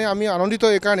ইয়াৰ কাৰণে আমি আনন্দিত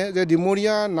এইকাৰণে যে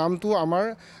ডিমৰীয়া নামটো আমাৰ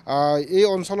এই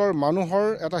অঞ্চলৰ মানুহৰ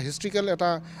এটা হিষ্ট্ৰিকেল এটা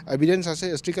এভিডেঞ্চ আছে,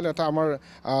 হিষ্ট্ৰিকেল এটা আমাৰ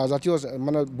জাতীয়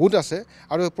মানে বোধ আছে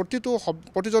আৰু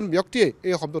প্ৰতিজন ব্যক্তিয়ে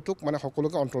এই শব্দটোক মানে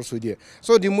সকলোকে অন্তৰ চুই দিয়ে।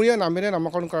 চ' ডিমৰীয়া নামেৰে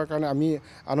নামাকৰণ কৰাৰ কাৰণে আমি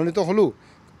আনন্দিত হ'লোঁ।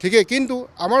 ঠিকেই, কিন্তু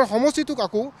আমাৰ সমষ্টিটোক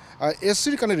আকৌ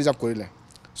SCৰ কাৰণে ৰিজাৰ্ভ কৰিলে।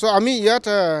 চ' আমি ইয়াত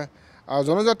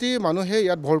জনজাতি মানুহে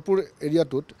ইয়াত ভৰপূৰ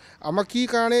এৰিয়াটোত আমাক কি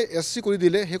কাৰণে SC কৰি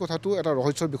দিলে সেই কথাটো এটা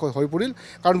ৰহস্যৰ বিষয় হৈ পৰিল।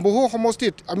 কাৰণ বহু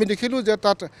সমষ্টিত আমি দেখিলোঁ যে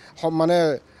তাত মানে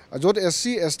য'ত SC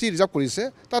ST ৰিজাৰ্ভ কৰিছে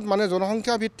তাত মানে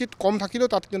জনসংখ্যা ভিত্তিত কম থাকিলেও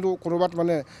তাত কিন্তু ক'ৰবাত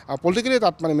মানে পলিটিকেলি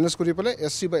তাত মানে মেনেজ কৰি পেলাই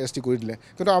SC বা ST কৰি দিলে।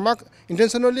 কিন্তু আমাক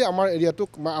ইণ্টেনশ্যনেলি আমাৰ এৰিয়াটোক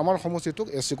বা আমাৰ সমষ্টিটোক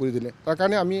SC কৰি দিলে। তাৰ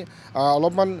কাৰণে আমি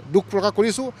অলপমান দুখ প্ৰকাশ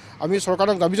কৰিছোঁ। আমি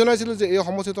চৰকাৰক দাবী জনাইছিলোঁ যে এই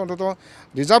সমষ্টিটো অন্ততঃ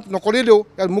ৰিজাৰ্ভ নকৰিলেও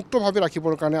ইয়াত মুক্তভাৱে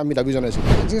ৰাখিবৰ কাৰণে আমি দাবী জনাইছিলোঁ।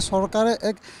 আজি চৰকাৰে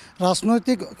এক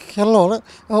ৰাজনৈতিক খেলৰ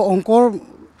অংকৰ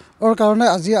কাৰণে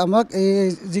আজি আমাক এই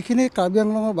যিখিনি কাৰ্বি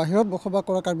আংলঙৰ বাহিৰত বসবাস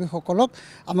কৰা কাৰ্বিসকলক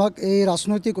আমাক এই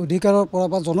ৰাজনৈতিক অধিকাৰৰ পৰা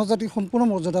বা জনজাতিৰ সম্পূৰ্ণ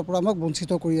মৰ্যাদাৰ পৰা আমাক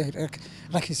বঞ্চিত কৰি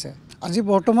ৰাখিছে। আজি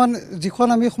বৰ্তমান যিখন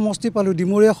আমি সমষ্টি পালোঁ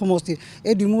ডিমৰীয়া সমষ্টি,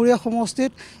 এই ডিমৰীয়া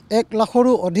সমষ্টিত 1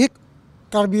 লাখৰো অধিক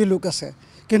কাৰ্বি লোক আছে।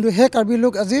 কিন্তু সেই কাৰ্বি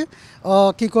লোক আজি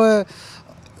কি কয়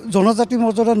জনজাতি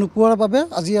মৰ্যাদা নোপোৱাৰ বাবে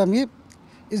আজি আমি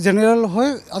জেনেৰেল হৈ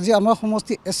আজি আমাৰ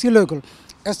সমষ্টি SC লৈ গ'ল।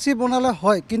 SC বনালে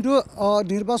হয়, কিন্তু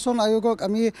নিৰ্বাচন আয়োগক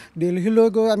আমি দিল্লীলৈ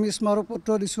গৈ আমি স্মাৰকপত্ৰ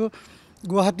দিছোঁ,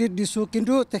 গুৱাহাটীত দিছোঁ,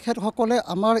 কিন্তু তেখেতসকলে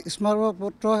আমাৰ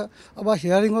স্মাৰকপত্ৰ বা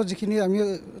হিয়াৰিঙত যিখিনি আমি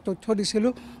তথ্য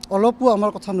দিছিলোঁ অলপো আমাৰ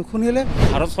কথা নুশুনিলে।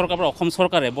 ভাৰত চৰকাৰ বা অসম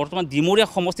চৰকাৰে বৰ্তমান ডিমৰীয়া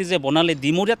সমষ্টি যে বনালে,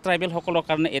 ডিমৰীয়া ট্ৰাইবেলসকলৰ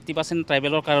কাৰণে 80%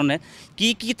 ট্ৰাইবেলৰ কাৰণে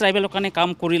কি ট্ৰাইবেলৰ কাৰণে কাম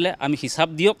কৰিলে আমি হিচাপ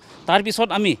দিয়ক। তাৰপিছত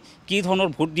আমি কি ধৰণৰ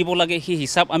ভোট দিব লাগে সেই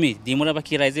হিচাপ আমি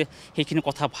ডিমৰীয়াবাসী ৰাইজে সেইখিনি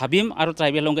কথা ভাবিম। আৰু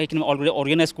ট্ৰাইবেলংগে সেইখিনি অলৰেডি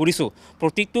অৰ্গেনাইজ কৰিছোঁ।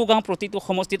 প্ৰত্যেকটো গাঁও প্ৰত্যেকটো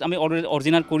সমষ্টিত আমি অলৰেডি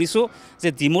অৰিজিনেল কৰিছোঁ যে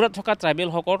ডিমৰীয়াত থকা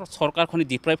ট্ৰাইবেলসকল চৰকাৰখনে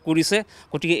ডিপ্ৰাইভ কৰিছে।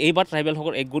 গতিকে এইবাৰ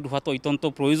ট্ৰাইবেলসকল একগোট হোৱাটো অত্যন্ত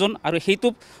প্ৰয়োজন আৰু সেইটো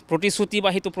প্ৰতিশ্ৰুতি বা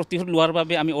সেইটো প্ৰতিশোধ লোৱাৰ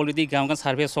বাবে আমি অলৰেডি গাঁও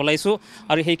ছাৰ্ভে চলাইছোঁ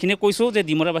আৰু সেইখিনি কৈছোঁ যে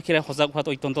ডিমৰীয়াবাসীৰে সজাগ হোৱাটো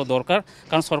অত্যন্ত দৰকাৰ।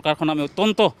 কাৰণ চৰকাৰখন আমি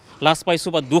অত্যন্ত লাজ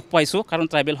পাইছোঁ বা দুখ পাইছোঁ, কাৰণ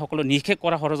ট্ৰাইবেলসকলক নিষেধ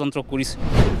কৰা ষড়যন্ত্ৰ কৰিছে।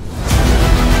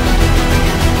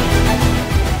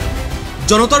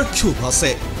 জনতাৰ ক্ষোভ আছে,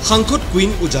 সাংসদ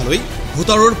𝐸𝐴লৈ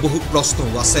ভোটাৰৰ বহু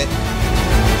প্ৰশ্নও আছে।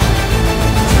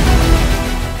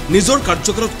 নিজৰ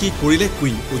কাৰ্যকালত কি কৰিলে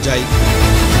𝐸𝐴?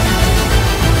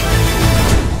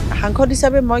 সাংসদ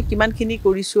হিচাপে মই কিমানখিনি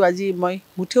কৰিছোঁ আজি মই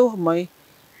মুঠেও মই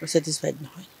ছেটিছফাইড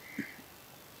নহয়।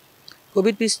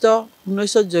 কোভিড পৃষ্ঠ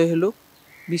 19ত জয় হ'লোঁ।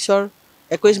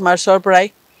 21 মাৰ্চৰ পৰাই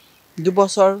 2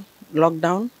 বছৰ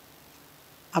লকডাউন।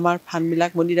 আমাৰ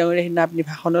ফাণ্ডবিলাক মন্ত্ৰী ডাঙৰীয়া সিদিনা আপুনি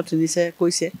ভাষণত শুনিছে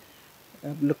কৈছে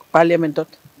পাৰ্লিয়ামেণ্টত,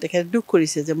 তেখেতে দুখ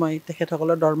কৰিছে যে মই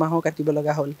তেখেতসকলৰ দৰমহাও কাটিব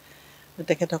লগা হ'ল,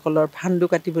 তেখেতসকলৰ ফাণ্ডো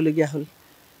কাটিবলগীয়া হ'ল।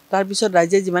 তাৰপিছত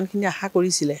ৰাইজে যিমানখিনি আশা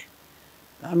কৰিছিলে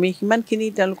আমি সিমানখিনি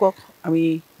তেওঁলোকক আমি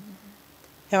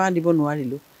সেৱা দিব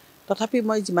নোৱাৰিলোঁ। তথাপি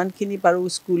মই যিমানখিনি পাৰোঁ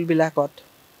স্কুলবিলাকত,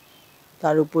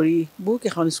 তাৰোপৰি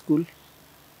বহুকেইখন স্কুল,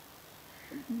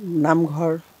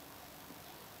 নামঘৰ,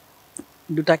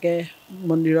 2টাকৈ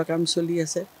মন্দিৰৰ কাম চলি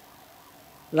আছে,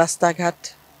 ৰাস্তা ঘাট,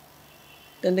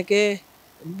 তেনেকৈ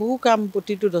বহু কাম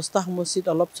প্ৰতিটো 10টা সমষ্টিত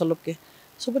অলপ চলপকৈ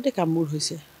চবতে কামবোৰ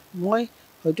হৈছে। মই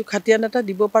হয়তো খাটিয়ান এটা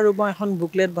দিব পাৰোঁ, মই এখন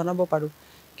বুকলেট বনাব পাৰোঁ,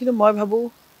 কিন্তু মই ভাবোঁ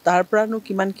তাৰ পৰানো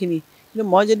কিমানখিনি। কিন্তু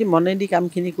মই যদি মনেদি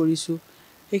কামখিনি কৰিছোঁ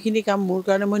সেইখিনি কাম মোৰ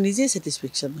কাৰণে মই নিজেই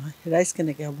ছেটিছফেকশ্যন নহয়, ৰাইজ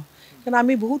কেনেকৈ হ'ব? কাৰণ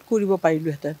আমি বহুত কৰিব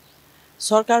পাৰিলোঁহেঁতেন।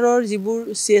 চৰকাৰৰ যিবোৰ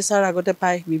CSR আগতে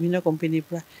পায় বিভিন্ন কোম্পানীৰ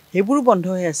পৰা সেইবোৰো বন্ধ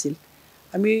হৈ আছিল।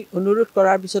 আমি অনুৰোধ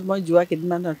কৰাৰ পিছত মই যোৱা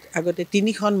কেইদিনমান আগতে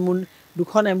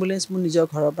 2খন এম্বুলেঞ্চ মোৰ নিজৰ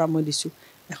ঘৰৰ পৰা মই দিছোঁ,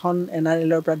 এখন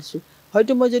NRLৰ পৰা দিছোঁ।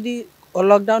 হয়তো মই যদি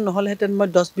লকডাউন নহ'লহেঁতেন মই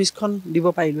 10-20খন দিব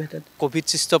পাৰিলোঁহেঁতেন। কোভিড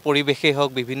সৃষ্ট পৰিৱেশেই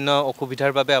হওক, বিভিন্ন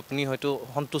অসুবিধাৰ বাবে আপুনি হয়তো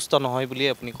সন্তুষ্ট নহয় বুলিয়ে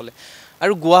আপুনি ক'লে।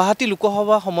 আৰু গুৱাহাটী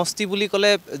লোকসভা সমষ্টি বুলি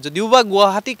ক'লে যদিও বা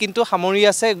গুৱাহাটী, কিন্তু সামৰি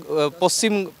আছে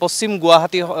পশ্চিম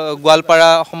গুৱাহাটী গোৱালপাৰা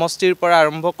সমষ্টিৰ পৰা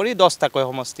আৰম্ভ কৰি 10টাকৈ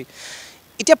সমষ্টি।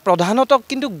 এতিয়া প্ৰধানতঃ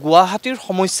কিন্তু গুৱাহাটীৰ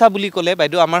সমস্যা বুলি ক'লে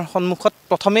বাইদেউ আমাৰ সন্মুখত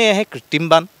প্ৰথমেই আহে কৃত্ৰিম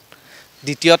বান,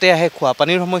 দ্বিতীয়তে আহে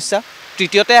খোৱাপানীৰ সমস্যা,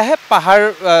 তৃতীয়তে আহে পাহাৰ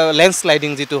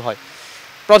লেণ্ডশ্লাইডিং যিটো হয়।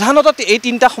 প্ৰধানতঃ এই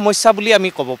 3টা সমস্যা বুলি আমি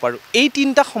ক'ব পাৰোঁ। এই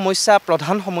 3টা সমস্যা,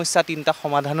 প্ৰধান সমস্যা 3টা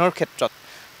সমাধানৰ ক্ষেত্ৰত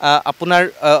আপোনাৰ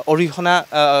অৰিহণা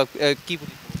কি?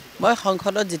 মই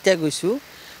সংসদত যেতিয়া গৈছোঁ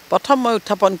প্ৰথম মই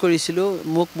উত্থাপন কৰিছিলোঁ,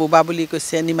 মোক বোবা বুলি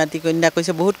কৈছে, নিমাতী কন্যা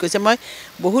কৈছে, বহুত কৈছে। মই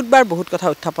বহুতবাৰ বহুত কথা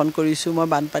উত্থাপন কৰিছোঁ। মই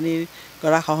বানপানীৰ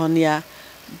গৰাখহনীয়া,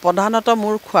 প্ৰধানতঃ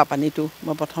মোৰ খোৱাপানীটো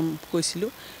মই প্ৰথম কৈছিলোঁ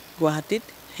গুৱাহাটীত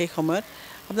সেই সময়ত।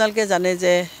 আপোনালোকে জানে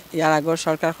যে ইয়াৰ আগৰ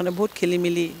চৰকাৰখনে বহুত খেলি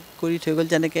মেলি কৰি থৈ গ'ল,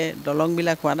 যেনেকৈ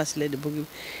দলংবিলাক হোৱা নাছিলে ডিব্ৰুগড়।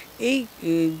 এই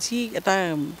যি এটা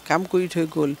কাম কৰি থৈ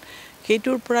গ'ল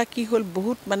সেইটোৰ পৰা কি হ'ল,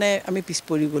 বহুত মানে আমি পিছ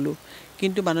পৰি গ'লোঁ।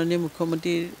 কিন্তু মাননীয়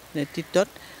মুখ্যমন্ত্ৰীৰ নেতৃত্বত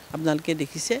আপোনালোকে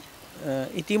দেখিছে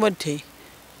ইতিমধ্যেই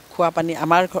খোৱা পানী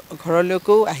আমাৰ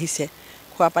ঘৰলৈকেও আহিছে,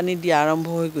 খোৱা পানী দিয়া আৰম্ভ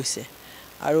হৈ গৈছে।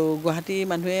 আৰু গুৱাহাটীৰ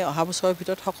মানুহে অহা বছৰৰ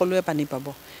ভিতৰত সকলোৱে পানী পাব।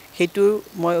 সেইটো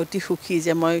মই অতি সুখী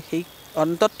যে মই সেই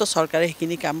অন্ততঃ চৰকাৰে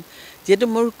সেইখিনি কাম, যিহেতু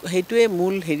মোৰ সেইটোৱে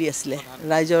মূল হেৰি আছিলে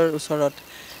ৰাইজৰ ওচৰত,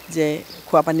 যে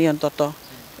খোৱা পানী অন্ততঃ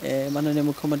মাননীয়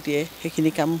মুখ্যমন্ত্ৰীয়ে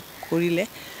সেইখিনি কাম কৰিলে।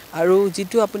 আৰু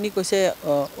যিটো আপুনি কৈছে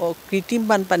কৃত্ৰিম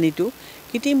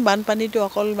বানপানীটো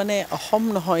অকল মানে অসম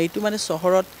নহয়, এইটো মানে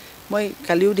চহৰত মই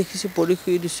কালিও দেখিছোঁ,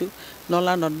 পৰহিও দিছোঁ,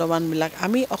 নলা নৰ্দমাবিলাক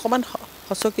আমি অকণমান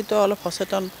সচকিত, অলপ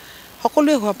সচেতন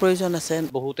সকলোৱে হোৱা প্ৰয়োজন আছে।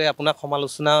 বহুতে আপোনাক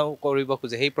সমালোচনাও কৰিব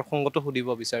খোজে, সেই প্ৰসংগটো সুধিব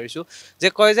বিচাৰিছোঁ যে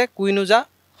কয় যে 𝐶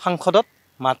সাংসদত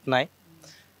মাত নাই,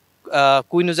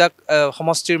 𝐶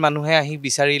সমষ্টিৰ মানুহে আহি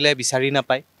বিচাৰিলে বিচাৰি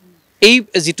নাপায়, এই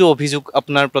যিটো অভিযোগ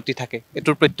আপোনাৰ প্ৰতি থাকে,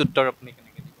 এইটোৰ প্ৰত্যুত্তৰ আপুনি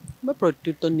কেনেকৈ দিব? মই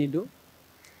প্ৰত্যুত্তৰ নিদিওঁ।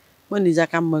 মই নিজা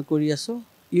কাম মই কৰি আছোঁ।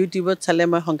 ইউটিউবত চালে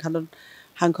মই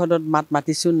সাংসদত মাত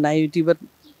মাতিছোঁ নাই, ইউটিউবত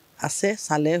আছে,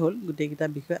 চালে হ'ল গোটেইকেইটা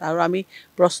বিষয়। আৰু আমি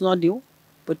প্ৰশ্ন দিওঁ,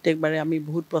 প্ৰত্যেকবাৰে আমি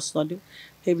বহুত প্ৰশ্ন দিওঁ,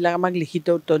 সেইবিলাক আমাক লিখিত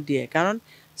উত্তৰ দিয়ে, কাৰণ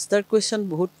ষ্টাৰ্ট কুৱেশ্যন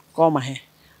বহুত কম আহে।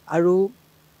 আৰু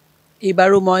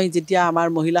এইবাৰো মই যেতিয়া আমাৰ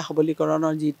মহিলা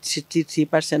সবলীকৰণৰ যি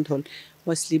 3% হ'ল,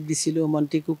 মই শ্লিপ দিছিলোঁ,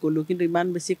 মন্ত্ৰীকো ক'লোঁ, কিন্তু ইমান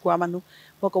বেছি কোৱা মানুহ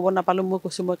মই ক'ব নাপালোঁ। মই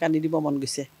কৈছোঁ মই কান্দি দিব মন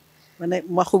গৈছে, মানে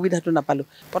মই সুবিধাটো নাপালোঁ।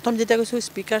 প্ৰথম যেতিয়া কৈছোঁ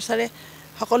স্পীকাৰ ছাৰে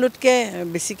সকলোতকৈ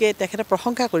বেছিকৈ তেখেতে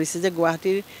প্ৰশংসা কৰিছে যে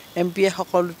গুৱাহাটীৰ MP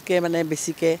সকলোতকৈ মানে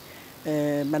বেছিকৈ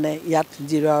মানে ইয়াত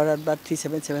 0 আৱাৰত বা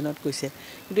 377ত কৈছে।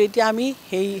 কিন্তু এতিয়া আমি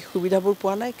সেই সুবিধাবোৰ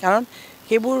পোৱা নাই, কাৰণ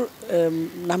সেইবোৰ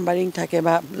নাম্বাৰিং থাকে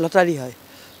বা লটাৰী হয়।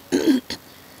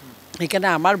 সেইকাৰণে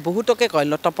আমাৰ বহুতকে কয়,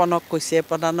 তপনক কৈছে,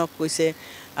 প্ৰধানক কৈছে,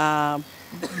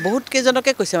 বহুত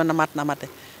কেইজনকে কৈছে, মানে মাত নামাতে।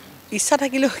 ইচ্ছা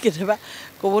থাকিলেও কেতিয়াবা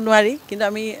ক'ব নোৱাৰি, কিন্তু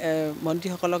আমি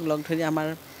মন্ত্ৰীসকলক লগ ধৰি আমাৰ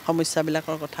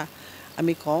সমস্যাবিলাকৰ কথা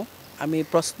আমি কওঁ, আমি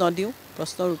প্ৰশ্ন দিওঁ,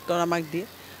 প্ৰশ্নৰ উত্তৰ আমাক দিয়ে।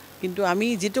 কিন্তু আমি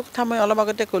যিটো কথা মই অলপ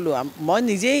আগতে ক'লোঁ, মই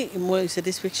নিজেই মোৰ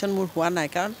ছেটিছফেকশ্যন মোৰ হোৱা নাই,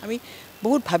 কাৰণ আমি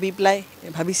বহুত ভাবি পেলাই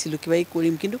ভাবিছিলোঁ কিবা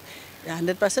কৰিম, কিন্তু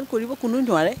 100% কৰিব কোনো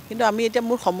নোৱাৰে। কিন্তু আমি এতিয়া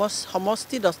মোৰ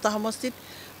সমষ্টি 10টা সমষ্টিত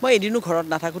মই এদিনো ঘৰত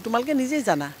নাথাকোঁ, তোমালোকে নিজেই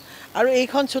জানা। আৰু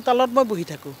এইখন চোতালত মই বহি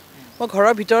থাকোঁ, মই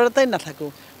ঘৰৰ ভিতৰতে নাথাকোঁ,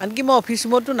 আনকি মই অফিচ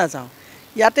ৰুমতো নাযাওঁ,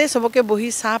 ইয়াতে চবকে বহি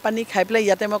চাহ পানী খাই পেলাই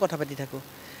ইয়াতে মই কথা পাতি থাকোঁ।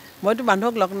 মইতো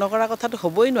মানুহক লগ নকৰা কথাটো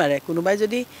হ'বই নোৱাৰে। কোনোবাই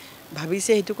যদি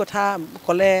ভাবিছে সেইটো কথা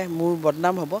ক'লে মোৰ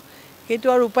বদনাম হ'ব, সেইটো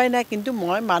আৰু উপায় নাই। কিন্তু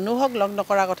মই মানুহক লগ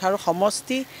নকৰা কথা, আৰু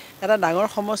সমষ্টি এটা ডাঙৰ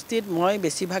সমষ্টিত মই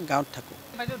বেছিভাগ গাঁৱত থাকোঁ।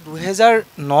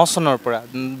 2009 চনৰ পৰা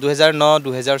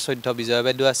 2009-2014 বিজয়া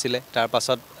বাইদেউ আছিলে,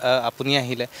 তাৰপাছত আপুনি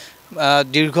আহিলে।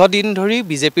 দীৰ্ঘদিন ধৰি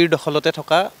বিজেপিৰ দখলতে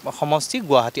থকা সমষ্টি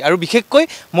গুৱাহাটী, আৰু বিশেষকৈ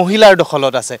মহিলাৰ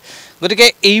দখলত আছে। গতিকে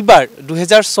এইবাৰ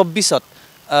 2024ত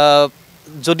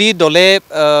যদি দলে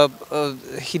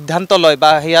সিদ্ধান্ত লয়,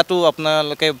 বা সেয়াটো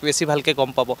আপোনালোকে বেছি ভালকৈ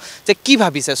গম পাব, যে কি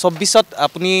ভাবিছে 24ত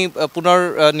আপুনি পুনৰ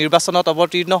নিৰ্বাচনত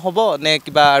অৱতীৰ্ণ হ'ব নে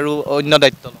কিবা আৰু অন্য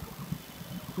দায়িত্ব ল'ব?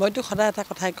 মইতো সদায় এটা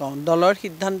কথাই কওঁ, দলৰ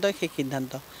সিদ্ধান্তই সেই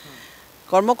সিদ্ধান্ত।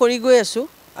 কৰ্ম কৰি গৈ আছোঁ,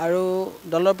 আৰু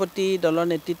দলৰ প্ৰতি, দলৰ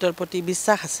নেতৃত্বৰ প্ৰতি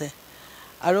বিশ্বাস আছে।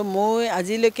 আৰু মই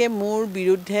আজিলৈকে মোৰ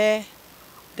বিৰুদ্ধে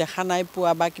দেখা নাই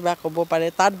পোৱা বা কিবা ক'ব পাৰে,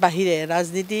 তাত বাহিৰে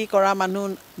ৰাজনীতি কৰা মানুহ,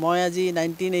 মই আজি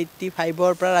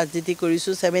 1985ৰ পৰা ৰাজনীতি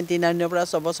কৰিছোঁ, 79ৰ পৰা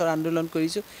 6 বছৰ আন্দোলন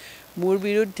কৰিছোঁ। মোৰ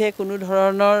বিৰুদ্ধে কোনো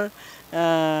ধৰণৰ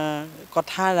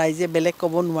কথা ৰাইজে বেলেগ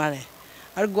ক'ব নোৱাৰে।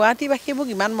 আৰু গুৱাহাটীবাসীয়ে মোক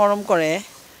ইমান মৰম কৰে,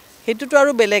 সেইটোতো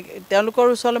আৰু বেলেগ। তেওঁলোকৰ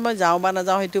ওচৰলৈ মই যাওঁ বা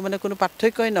নাযাওঁ, সেইটো মানে কোনো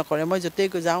পাৰ্থক্যই নকৰে। মই য'তেই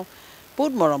যাওঁ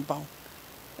বহুত মৰম পাওঁ।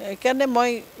 সেইকাৰণে মই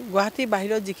গুৱাহাটীৰ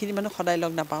বাহিৰত যিখিনি মানুহ সদায়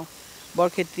লগ নাপাওঁ,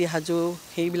 বৰক্ষেত্ৰী, হাজো,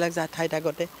 সেইবিলাক ঠাইত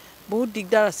আগতে বহুত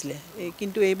দিগদাৰ আছিলে,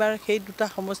 কিন্তু এইবাৰ সেই 2টা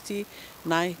সমষ্টি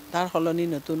নাই, তাৰ সলনি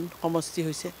নতুন সমষ্টি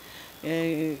হৈছে।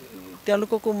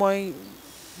 তেওঁলোককো মই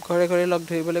ঘৰে ঘৰে লগ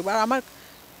ধৰিব লাগিব। আৰু আমাৰ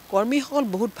কৰ্মীসকল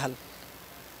বহুত ভাল,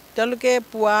 তেওঁলোকে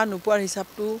পোৱা নোপোৱাৰ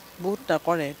হিচাপটো বহুত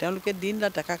নকৰে। তেওঁলোকে দিন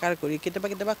ৰাত একাকাৰ কৰি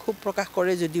কেতিয়াবা খুব প্ৰকাশ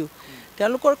কৰে যদিও,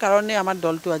 তেওঁলোকৰ কাৰণে আমাৰ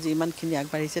দলটো আজি ইমানখিনি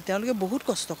আগবাঢ়িছে। তেওঁলোকে বহুত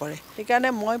কষ্ট কৰে। সেইকাৰণে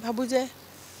মই ভাবোঁ যে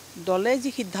দলে যি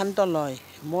সিদ্ধান্ত লয়,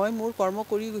 মই মোৰ কৰ্ম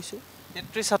কৰি গৈছোঁ।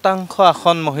 33%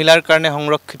 আসন মহিলাৰ কাৰণে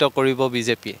সংৰক্ষিত কৰিব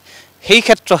বিজেপিয়ে, সেই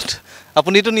ক্ষেত্ৰত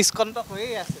আপুনিতো নিষ্কণ্ঠ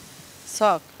হৈয়ে আছে।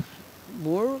 চাওক,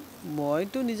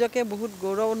 মইতো নিজকে বহুত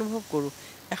গৌৰৱ অনুভৱ কৰোঁ।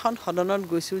 এখন সদনত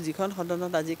গৈছোঁ, যিখন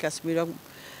সদনত আজি কাশ্মীৰক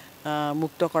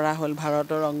মুক্ত কৰা হ'ল,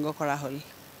 ভাৰতৰ অংগ কৰা হ'ল,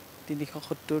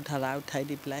 370 ধাৰা উঠাই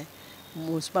দি পেলাই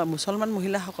মুছলমান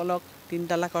মহিলাসকলক 3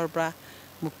 তালাকৰ পৰা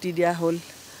মুক্তি দিয়া হ'ল।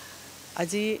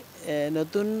 আজি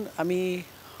নতুন আমি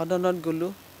সদনত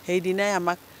গ'লোঁ, সেইদিনাই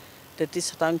আমাক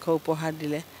 33% উপহাৰ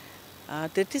দিলে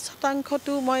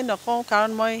 33%টো মই নকওঁ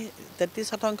কাৰণ মই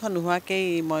 33% নোহোৱাকেই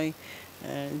মই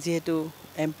যিহেতু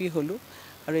MP হ'লোঁ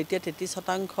আৰু এতিয়া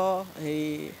 33% এই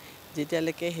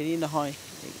যেতিয়ালৈকে হেৰি নহয়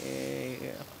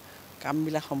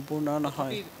কামবিলাক সম্পূৰ্ণ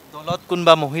নহয় দলত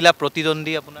কোনবা মহিলা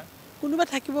প্ৰতিদ্বন্দ্বী আপোনাৰ কোনোবা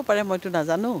থাকিব পাৰে মইতো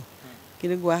নাজানো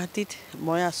কিন্তু গুৱাহাটীত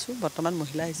মই আছো বৰ্তমান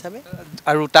মহিলা হিচাপে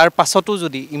আৰু তাৰ পাছতো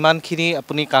যদি ইমানখিনি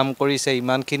আপুনি কাম কৰিছে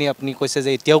ইমানখিনি আপুনি কৈছে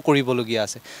যে এতিয়াও কৰিবলগীয়া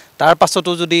আছে তাৰ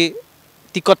পাছতো যদি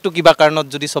টিকটটো কিবা কাৰণত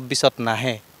যদি 24ত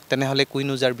নাহে তেনেহলে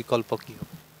কুইনোজাৰ বিকল্প কি হ'ব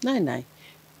নাই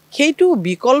সেইটো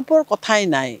বিকল্পৰ কথাই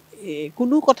নাই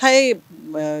কোনো কথাই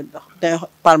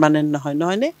পাৰ্মানেন্ট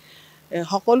নহয়নে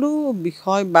সকলো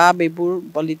বিষয় বা এইবোৰ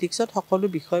পলিটিক্সত সকলো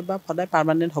বিষয় বা সদায়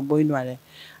পাৰ্মানেন্ট হ'বই নোৱাৰে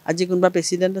আজি কোনোবা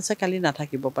প্ৰেসিডেন্ট আছে কালি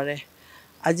নাথাকিব পাৰে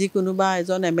আজি কোনোবা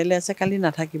এজন MLA আছে কালি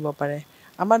নাথাকিব পাৰে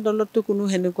আমাৰ দলতটো কোনো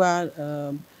হেনেকুৱা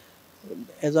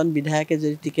এজন বিধায়কে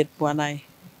যদি টিকেট পোৱা নাই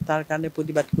তাৰ কাৰণে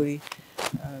প্ৰতিবাদ কৰি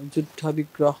যুদ্ধ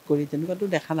বিগ্ৰহ কৰি তেনেকুৱাটো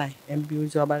দেখা নাই MPও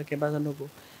যোৱাবাৰ কেইবাজনকো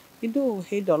কিন্তু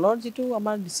সেই দলৰ যিটো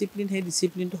আমাৰ ডিসিপ্লিন সেই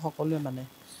ডিসিপ্লিনটো সকলোৱে মানে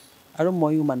আৰু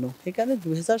মইও মানো সেইকাৰণে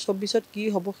 2024ত কি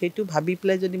হ'ব সেইটো ভাবি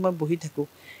প্লাই যদি মই বহি থাকো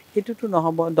হেতুটো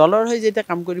নহব দলৰ হৈ যেটা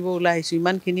কাম কৰিব ওলাই আহিছো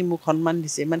ইমানখিনি মোক সন্মান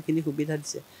দিছে ইমানখিনি সুবিধা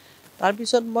দিছে তাৰ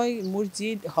পিছত মই মোৰ যি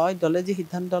হয় দলে যি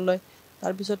সিদ্ধান্ত লয়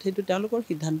তাৰ পিছত হেতু তেওঁলোকৰ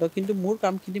সিদ্ধান্ত কিন্তু মোৰ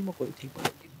কামখিনি মই কৰি থাকিব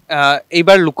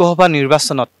এইবাৰ লোকসভা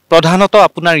নিৰ্বাচনত প্ৰধানত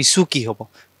আপোনাৰ ইস্যু কি হ'ব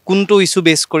কোনটো ইস্যু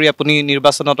বেছ কৰি আপুনি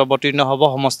নিৰ্বাচনত অৱতীৰ্ণ হ'ব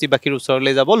সমষ্টিবাসীৰ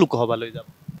ওচৰলৈ যাব লোকসভালৈ যাব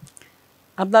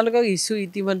আপোনালোকৰ ইস্যু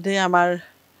ইতিমধ্যে আমাৰ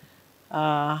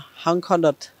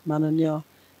সাংসদত মাননীয়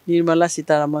নিৰ্মলা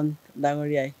সীতাৰামন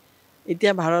ডাঙৰীয়াই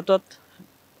এতিয়া ভাৰতত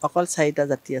অকল 4টা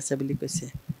জাতি আছে বুলি কৈছে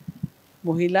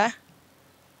মহিলা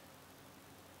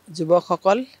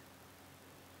যুৱকসকল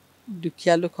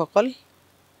দুখীয়া লোকসকল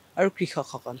আৰু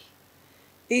কৃষকসকল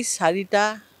এই 4টা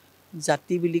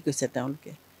জাতি বুলি কৈছে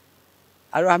তেওঁলোকে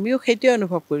আৰু আমিও সেইটোৱে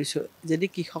অনুভৱ কৰিছো যদি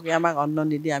কৃষকে আমাক অন্ন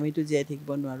নিদিয়ে আমিতো জীয়াই থাকিব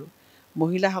নোৱাৰো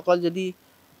মহিলাসকল যদি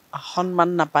সন্মান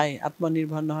নাপায়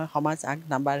আত্মনিৰ্ভৰ নহয় সমাজ আগ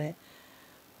নাবাঢ়ে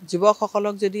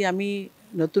যুৱকসকলক যদি আমি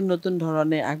নতুন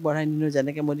ধৰণে আগবঢ়াই নিনো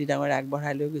যেনেকৈ মোদী ডাঙৰে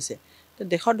আগবঢ়াই লৈ গৈছে তো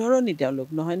দেশৰ ধৰণী তেওঁলোক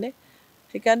নহয়নে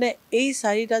সেইকাৰণে এই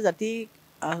 4টা জাতি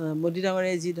মোদী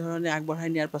ডাঙৰে যি ধৰণে আগবঢ়াই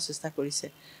নিয়াৰ প্ৰচেষ্টা কৰিছে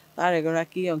তাৰ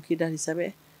এগৰাকী অংশীদাৰ হিচাপে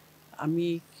আমি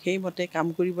সেইমতে কাম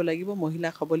কৰিব লাগিব মহিলা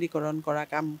সবলীকৰণ কৰা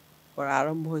কাম কৰা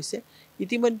আৰম্ভ হৈছে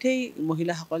ইতিমধ্যেই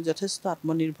মহিলাসকল যথেষ্ট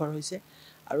আত্মনিৰ্ভৰ হৈছে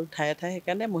আৰু ঠায়ে ঠায়ে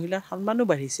সেইকাৰণে মহিলাৰ সন্মানো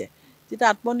বাঢ়িছে যেতিয়া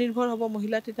আত্মনিৰ্ভৰ হ'ব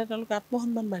মহিলা তেতিয়া তেওঁলোকৰ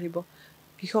আত্মসন্মান বাঢ়িব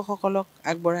কৃষকসকলক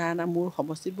আগবঢ়াই আনা মোৰ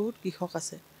সমষ্টিত বহুত কৃষক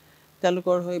আছে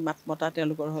তেওঁলোকৰ হৈ মাত মতা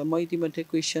তেওঁলোকৰ হৈ মই ইতিমধ্যে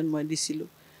কুৱেশ্যন মই দিছিলোঁ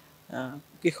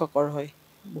কৃষকৰ হৈ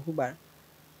বহুবাৰ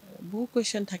বহু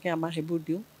কুৱেশ্যন থাকে আমাৰ সেইবোৰ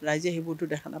দিওঁ ৰাইজে সেইবোৰটো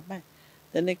দেখা নাপায়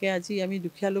তেনেকৈ আজি আমি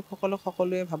দুখীয়া লোকসকলক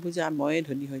সকলোৱে ভাবোঁ যে ময়ে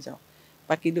ধনী হৈ যাওঁ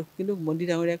বাকী দুখ কিন্তু মোদী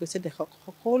ডাঙৰীয়াই কৈছে দেশক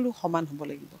সকলো সমান হ'ব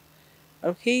লাগিব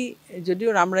আৰু সেই যদিও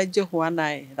ৰাম ৰাজ্য হোৱা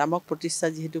নাই ৰামক প্ৰতিষ্ঠা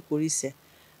যিহেতু কৰিছে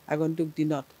আগন্তুক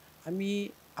দিনত আমি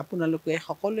আপোনালোকে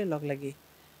সকলোৱে লগ লাগি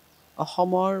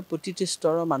অসমৰ প্ৰতিটো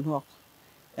স্তৰৰ মানুহক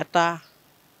এটা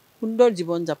সুন্দৰ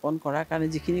জীৱন যাপন কৰাৰ কাৰণে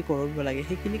যিখিনি কৰিব লাগে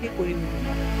সেইখিনিকে কৰিম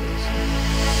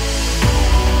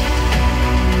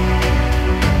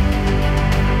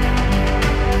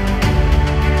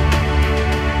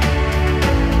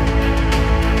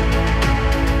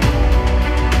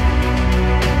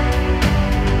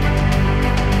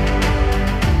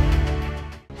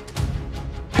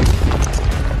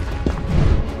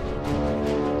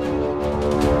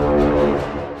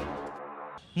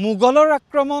মোগলৰ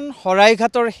আক্ৰমণ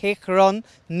শৰাইঘাটৰ শেষ ৰণ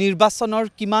নিৰ্বাচনৰ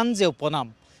কিমান যে উপনাম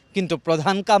কিন্তু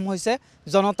প্ৰধান কাম হৈছে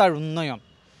জনতাৰ উন্নয়ন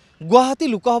গুৱাহাটী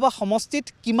লোকসভা সমষ্টিত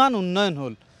কিমান উন্নয়ন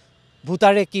হ'ল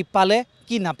ভোটাৰে কি পালে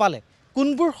কি নাপালে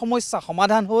কোনবোৰ সমস্যা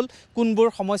সমাধান হ'ল কোনবোৰ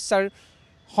সমস্যাৰ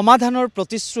সমাধানৰ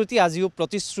প্ৰতিশ্ৰুতি আজিও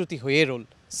প্ৰতিশ্ৰুতি হৈয়ে ৰ'ল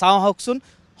চাওঁ হকচোন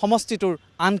সমষ্টিটোৰ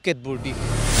আন কেতবোৰ দিশ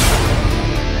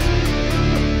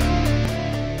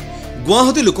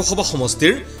গুৱাহাটী লোকসভা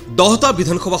সমষ্টিৰ 10টা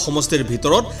বিধানসভা সমষ্টিৰ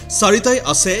ভিতৰত 4টাই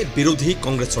আছে বিৰোধী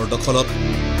কংগ্ৰেছৰ দখলত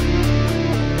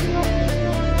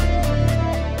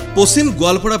পশ্চিম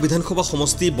গোৱালপাৰা বিধানসভা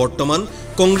সমষ্টি বৰ্তমান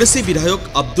কংগ্ৰেছী বিধায়ক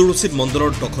আব্দুৰ ৰছিদ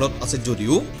মণ্ডলৰ দখলত আছে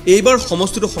যদিও এইবাৰ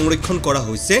সমষ্টিটো সংৰক্ষণ কৰা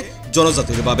হৈছে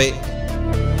জনজাতিৰ বাবে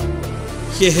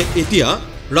সেয়ে এতিয়া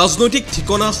ৰাজনৈতিক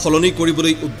ঠিকনা সলনি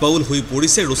কৰিবলৈ উদ্বাউল হৈ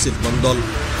পৰিছে ৰছিদ মণ্ডল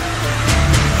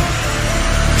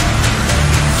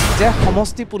যে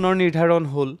সমষ্টি পুনৰ নিৰ্ধাৰণ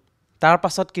হ'ল তাৰ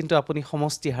পাছত কিন্তু আপুনি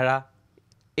সমষ্টি হাৰা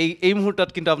এই মুহূৰ্তত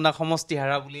কিন্তু আপোনাক সমষ্টি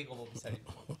হাৰা বুলি ক'ব বিচাৰিম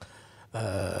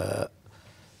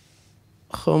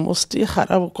সমষ্টি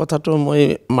হাৰা কথাটো মই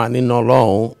মানি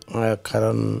নলওঁ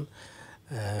কাৰণ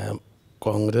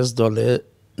কংগ্ৰেছ দলে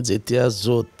যেতিয়া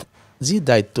য'ত যি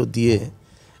দায়িত্ব দিয়ে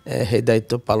সেই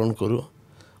দায়িত্ব পালন কৰোঁ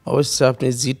অৱশ্যে আপুনি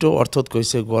যিটো অৰ্থত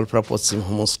কৈছে গোৱালপাৰা পশ্চিম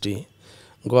সমষ্টি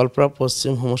গোৱালপাৰা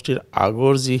পশ্চিম সমষ্টিৰ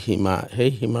আগৰ যি সীমা সেই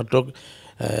সীমাটোক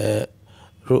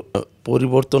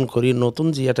পৰিৱৰ্তন কৰি নতুন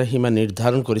যি এটা সীমা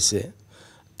নিৰ্ধাৰণ কৰিছে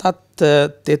তাত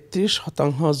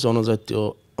 33% জনজাতীয়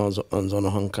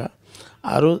জনসংখ্যা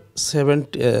আৰু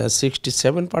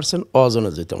 67%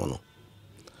 অজনজাতীয় মানুহ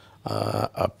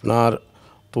আপোনাৰ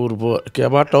পূৰ্ব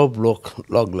কেইবাটাও ব্লক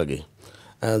লগ লাগি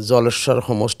জলেশ্বৰ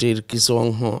সমষ্টিৰ কিছু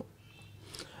অংশ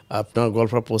আপোনাৰ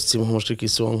গোৱালপাৰা পশ্চিম সমষ্টিৰ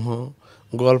কিছু অংশ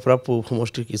গোৱালপাৰা পূব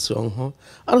সমষ্টিৰ কিছু অংশ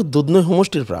আৰু দুধনৈ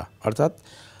সমষ্টিৰ পৰা অৰ্থাৎ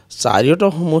চাৰিওটা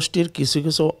সমষ্টিৰ কিছু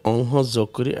কিছু অংশ যোগ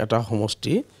কৰি এটা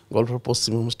সমষ্টি গোৱালপাৰা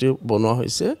পশ্চিম সমষ্টি বনোৱা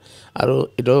হৈছে আৰু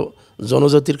এইটো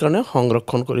জনজাতিৰ কাৰণে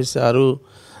সংৰক্ষণ কৰিছে আৰু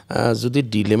যদি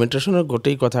ডিলিমিটেশ্যনৰ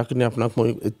গোটেই কথাখিনি আপোনাক মই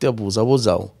এতিয়া বুজাব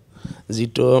যাওঁ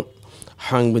যিটো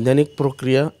সাংবিধানিক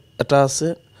প্ৰক্ৰিয়া এটা আছে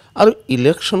আৰু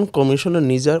ইলেকশ্যন কমিশ্যনে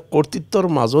নিজৰ কৰ্তৃত্বৰ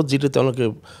মাজত যিটো তেওঁলোকে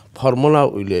ফৰ্মুলা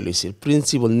উলিয়াই লৈছিল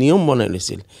প্ৰিন্সিপল নিয়ম বনাই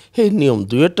লৈছিল সেই নিয়ম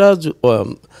দুয়োটা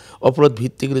ওপৰত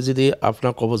ভিত্তি কৰি যদি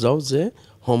আপোনাক ক'ব যাওঁ যে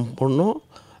সম্পূৰ্ণ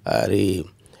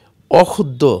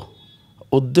অশুদ্ধ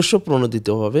উদ্দেশ্য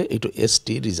প্ৰণোদিতভাৱে এইটো ST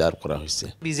ৰিজাৰ্ভ কৰা হৈছে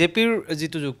বিজেপিৰ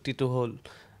যিটো যুক্তিটো হ'ল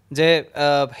যে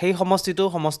সেই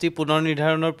সমষ্টি পুনৰ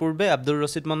নিৰ্ধাৰণৰ পূৰ্বে আব্দুল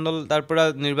ৰছিদ মণ্ডল তাৰ পৰা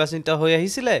নিৰ্বাচিত হৈ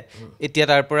আহিছিলে এতিয়া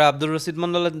তাৰ পৰা আব্দুল ৰছিদ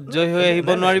মণ্ডল জয় হৈ আহিব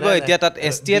নোৱাৰিব এতিয়া তাত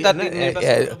ST তাত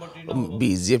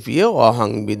বিজেপিয়ে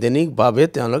অসাংবিধানিকভাৱে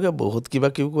তেওঁলোকে বহুত কিবা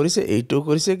কিবি কৰিছে এইটো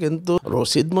কৰিছে কিন্তু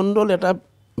ৰছিদ মণ্ডল এটা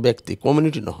ব্যক্তি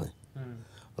কমিউনিটি নহয়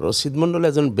ৰছিদ মণ্ডল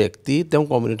এজন ব্যক্তি তেওঁ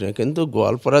কমিউনিটি নহয় কিন্তু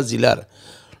গোৱালপাৰা জিলাৰ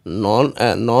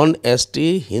নন ST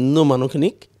হিন্দু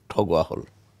মানুহখিনিক ঠগোৱা হ'ল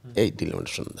এই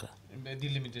ডিলিমিটেশ্যন দ্বাৰা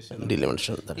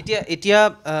এতিয়া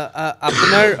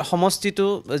আপোনাৰ সমষ্টিটো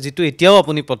যিটো এতিয়াও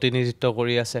আপুনি প্ৰতিনিধিত্ব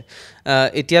কৰি আছে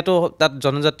এতিয়াতো তাত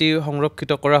জনজাতি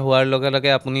সংৰক্ষিত কৰা হোৱাৰ লগে লগে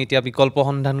আপুনি এতিয়া বিকল্প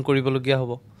সন্ধান কৰিবলগীয়া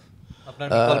হ'ব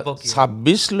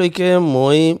 26 লৈকে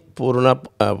মই পুৰণা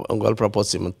গোৱালপাৰা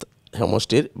পশ্চিম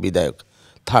সমষ্টিৰ বিধায়ক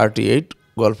 38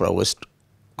 গোৱালপাৰা ৱেষ্ট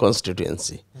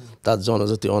কনষ্টিটুৱেঞ্চি তাত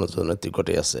জনজাতি অনজনজাতি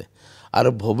গোটেই আছে আৰু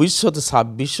ভৱিষ্যতে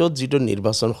 26ত যিটো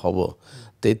নিৰ্বাচন হ'ব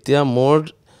তেতিয়া মোৰ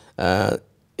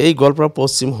এই গোৱালপাৰা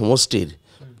পশ্চিম সমষ্টিৰ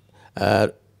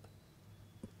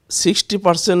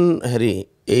 60%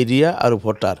 এৰিয়া আৰু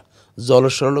ভোটাৰ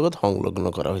জলেশ্বৰৰ লগত সংলগ্ন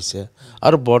কৰা হৈছে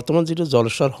আৰু বৰ্তমান যিটো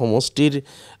জলেশ্বৰ সমষ্টিৰ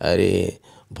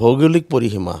ভৌগোলিক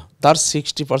পৰিসীমা তাৰ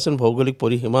 60% ভৌগোলিক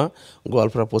পৰিসীমা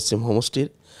গোৱালপাৰা পশ্চিম সমষ্টিৰ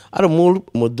আৰু মূল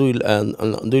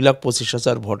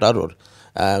 2,25,000 ভোটাৰৰ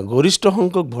গৰিষ্ঠ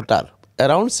সংখ্যক ভোটাৰ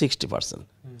এৰাউণ্ড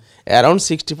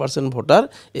 60% ভোটাৰ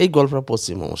এই গোৱালপাৰা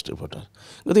পশ্চিম সমষ্টিৰ ভোটাৰ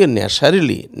গতিকে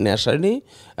নেচাৰেলি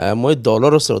মই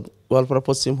দলৰ ওচৰত গোৱালপাৰা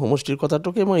পশ্চিম সমষ্টিৰ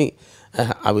কথাটোকে মই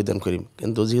আবেদন কৰিম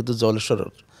কিন্তু যিহেতু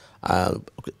জলেশ্বৰৰ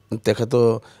তেখেতো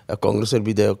কংগ্ৰেছৰ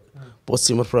বিধায়ক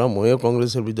পশ্চিমৰ পৰা ময়ো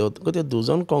কংগ্ৰেছৰ বিধায়ক গতিকে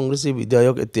দুজন কংগ্ৰেছী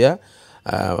বিধায়ক এতিয়া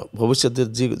ভৱিষ্যতে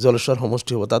যি জলেশ্বৰ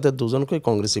সমষ্টি হ'ব তাতে দুজনকৈ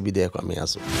কংগ্ৰেছী বিধায়ক আমি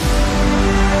আছোঁ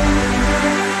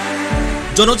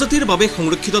জনজাতিৰ বাবে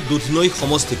সংৰক্ষিত দুধনৈ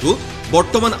সমষ্টিটো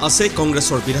বৰ্তমান আছে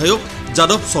কংগ্ৰেছৰ বিধায়ক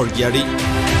যাদৱ স্বৰ্গীয়াৰী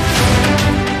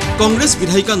কংগ্ৰেছ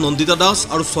বিধায়িকা নন্দিতা দাস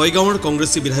আৰু ছয়গাঁৱৰ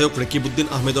কংগ্ৰেছী বিধায়ক ৰেকিবুদ্দিন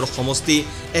আহমেদৰ সমষ্টি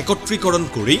একত্ৰীকৰণ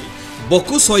কৰি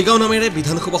বকো ছয়গাঁও নামেৰে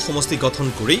বিধানসভা সমষ্টি গঠন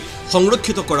কৰি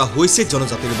সংৰক্ষিত কৰা হৈছে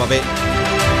জনজাতিৰ বাবে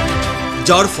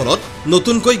যাৰ ফলত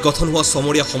নতুনকৈ গঠন হোৱা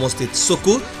সমৰীয়া সমষ্টিত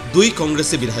চকু দুই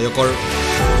কংগ্ৰেছী বিধায়কৰ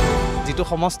যিটো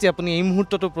সমষ্টি আপুনি এই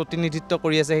মুহূৰ্তটো প্ৰতিনিধিত্ব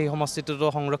কৰি আছে সেই সমষ্টিটো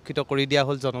সংৰক্ষিত কৰি দিয়া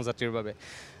হ'ল জনজাতিৰ বাবে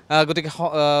গতিকে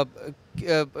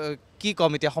কি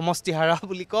ক'ম এতিয়া সমষ্টি হাৰা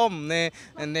বুলি ক'ম নে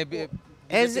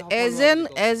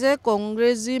এজ এ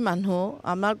কংগ্ৰেছী মানুহ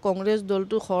আমাৰ কংগ্ৰেছ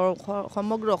দলটো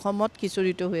সমগ্ৰ অসমত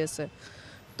খিচৰিত হৈ আছে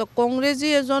তো কংগ্ৰেছী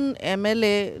এজন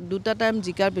MLA দুটা টাইম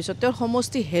জিকাৰ পিছত তেওঁৰ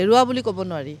সমষ্টি হেৰুৱা বুলি ক'ব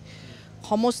নোৱাৰি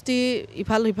সমষ্টি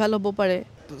ইফাল সিফাল হ'ব পাৰে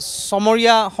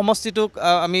সমৰীয়া সমষ্টিটোক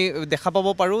আমি দেখা পাব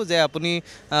পাৰোঁ যে আপুনি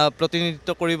প্ৰতিনিধিত্ব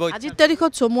কৰিব আজিৰ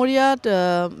তাৰিখত সমৰীয়াত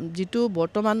যিটো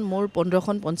বৰ্তমান মোৰ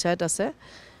 15খন পঞ্চায়ত আছে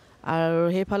আৰু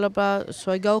সেইফালৰ পৰা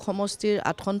ছয়গাঁও সমষ্টিৰ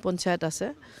 8খন পঞ্চায়ত আছে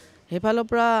সেইফালৰ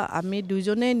পৰা আমি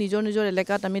দুইজনে নিজৰ নিজৰ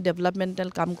এলেকাত আমি ডেভেলপমেণ্টেল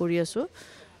কাম কৰি আছোঁ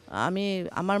আমি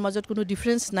আমাৰ মাজত কোনো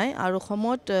ডিফাৰেন্স নাই আৰু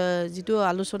সময়ত যিটো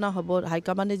আলোচনা হ'ব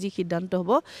হাইকমাণ্ডে যি সিদ্ধান্ত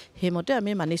হ'ব সেইমতে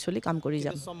আমি মানি চলি কাম কৰি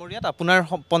যাম সমৰীয়াত আপোনাৰ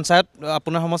পঞ্চায়ত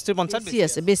আপোনাৰ সমষ্টিৰ পঞ্চায়ত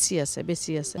বেছি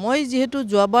আছে মই যিহেতু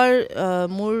যোৱাবাৰ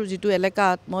মোৰ যিটো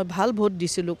এলেকাত মই ভাল ভোট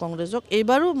দিছিলোঁ কংগ্ৰেছক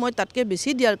এইবাৰো মই তাতকৈ বেছি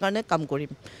দিয়াৰ কাৰণে কাম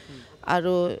কৰিম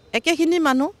আৰু একেখিনি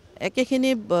মানুহ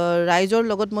একেখিনি ৰাইজৰ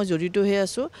লগত মই জড়িত হৈ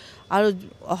আছোঁ আৰু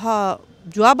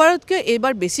যোৱাবাৰতকৈ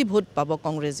এইবাৰ বেছি ভোট পাব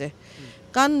কংগ্ৰেছে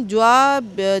কাৰণ যোৱা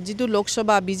যিটো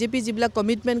লোকসভা বিজেপি যিবিলাক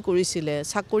কমিটমেণ্ট কৰিছিলে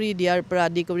চাকৰি দিয়াৰ পৰা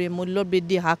আদি কৰি মূল্য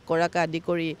বৃদ্ধি হ্ৰাস কৰাকে আদি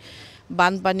কৰি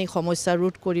বানপানী সমস্যা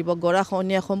ৰোধ কৰিব,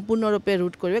 গৰাখহনীয়া সম্পূৰ্ণৰূপে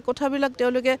ৰোধ কৰিব, কথাবিলাক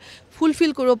তেওঁলোকে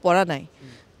ফুলফিল কৰিব পৰা নাই।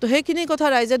 তো সেইখিনি কথা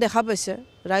ৰাইজে দেখা পাইছে।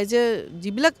 ৰাইজে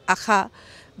যিবিলাক আশা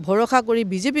ভৰসা কৰি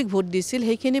বিজেপিক ভোট দিছিল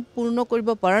সেইখিনি পূৰ্ণ কৰিব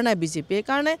পৰা নাই বিজেপিয়ে।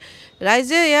 সেইকাৰণে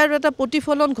ৰাইজে ইয়াৰ এটা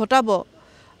প্ৰতিফলন ঘটাব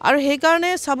আৰু সেইকাৰণে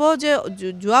চাব যে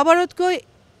যোৱাবাৰতকৈ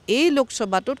এই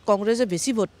লোকসভাটোত কংগ্ৰেছে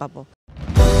বেছি ভোট পাব।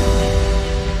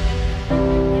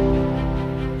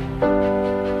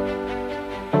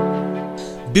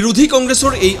 বিৰোধী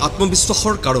কংগ্ৰেছৰ এই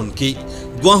আত্মবিশ্বাসৰ কাৰণ কি?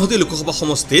 গুৱাহাটী লোকসভা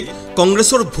সমষ্টিত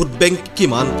কংগ্ৰেছৰ ভোট বেংক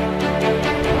কিমান?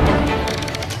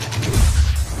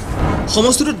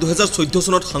 সমষ্টিটোত 2014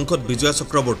 চনত সাংসদ বিজয়া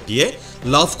চক্ৰৱৰ্তীয়ে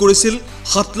লাভ কৰিছিল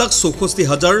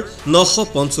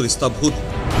 7,64,945টা ভোট।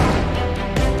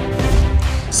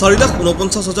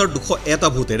 4,49,201টা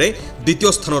ভোটেৰে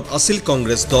দ্বিতীয় স্থানত আছিল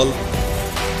কংগ্ৰেছ দল।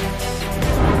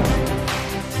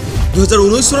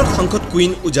 2019 চনত সাংসদ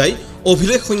𝐶𝐈𝐿𝐿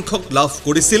অভিলেখ সংখ্যক লাভ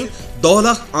কৰিছিল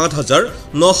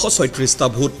 10,08,936টা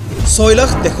ভোট।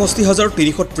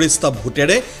 6,63,330টা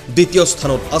ভোটেৰে দ্বিতীয়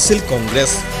স্থানত আছিল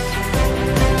কংগ্ৰেছ।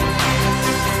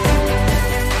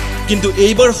 কিন্তু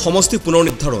এইবাৰ সমষ্টি পুনৰ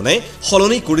নিৰ্ধাৰণে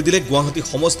সলনি কৰি দিলে গুৱাহাটী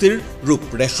সমষ্টিৰ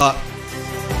ৰূপৰেখা।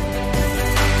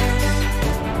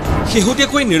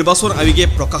 শেহতীয়াকৈ নিৰ্বাচন আয়োগে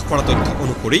প্ৰকাশ কৰা তথ্য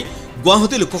অনুসৰি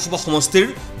গুৱাহাটী লোকসভা সমষ্টিৰ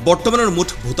বৰ্তমানৰ মুঠ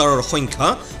ভোটাৰৰ সংখ্যা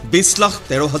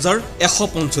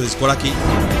 20,13,145 গৰাকী।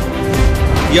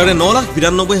 ইয়াৰে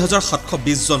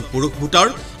 9,92,720 জন পুৰুষ ভোটাৰ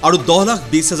আৰু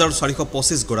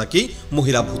 10,20,425 গৰাকী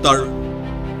মহিলা ভোটাৰ।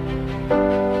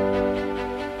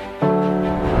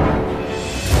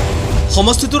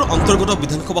 সমষ্টিটোৰ অন্তৰ্গত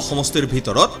বিধানসভা সমষ্টিৰ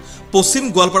ভিতৰত পশ্চিম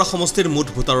গোৱালপাৰা সমষ্টিৰ মুঠ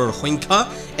ভোটাৰৰ সংখ্যা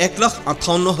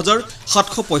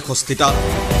 1,58,765টা।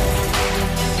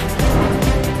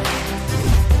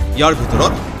 ইয়াৰ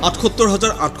ভিতৰত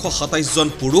 78,827 জন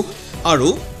পুৰুষ আৰু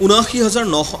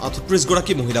 79,938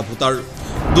 গৰাকী মহিলা ভোটাৰ।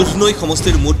 দুধনৈ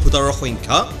সমষ্টিৰ মুঠ ভোটাৰৰ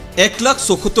সংখ্যা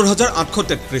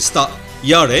 1,74,833টা।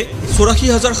 ইয়াৰে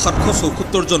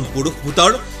 84,774 জন পুৰুষ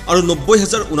ভোটাৰ আৰু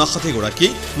 90,059 গৰাকী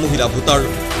মহিলা ভোটাৰ।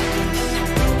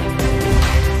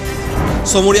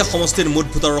 চমৰীয়া সমষ্টিৰ মুঠ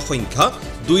ভোটাৰৰ সংখ্যা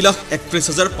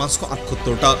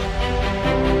 2,31,578টা।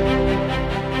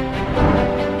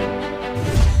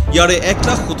 ইয়াৰে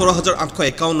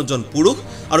 1,17,851 জন পুৰুষ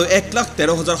আৰু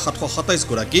 1,13,727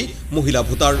 গৰাকী মহিলা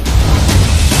ভোটাৰ।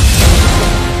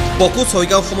 বকো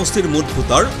ছয়গাঁও সমষ্টিৰ মুঠ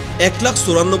ভোটাৰ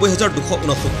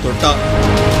 1,94,269টা।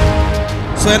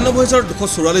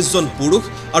 96,244 জন পুৰুষ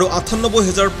আৰু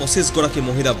 98,025 গৰাকী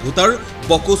মহিলা ভোটাৰ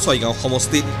বকো ছয়গাঁও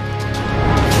সমষ্টিত।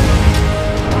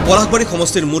 পলাশবাৰী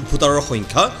সমষ্টিৰ মুঠ ভোটাৰৰ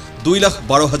সংখ্যা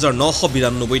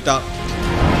 2,12,992টা।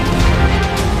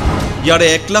 ইয়াৰে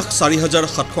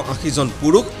 1,04,780 জন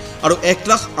পুৰুষ আৰু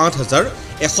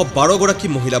 1,08,112 গৰাকী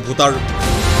মহিলা ভোটাৰ।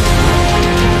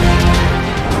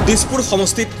 দিছপুৰ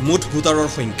সমষ্টিত মুঠ ভোটাৰৰ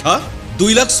সংখ্যা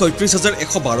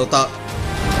 2,36,112টা।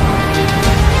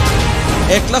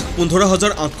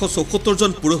 1,15,874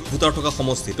 জন পুৰুষ ভোটাৰ থকা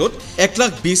সমষ্টিটোত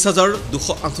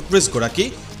 1,20,238 গৰাকী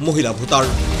মহিলা ভোটাৰ।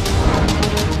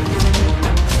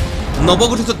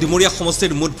 নৱগঠিত ডিমৰীয়া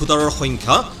সমষ্টিৰ মুঠ ভোটাৰৰ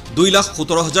সংখ্যা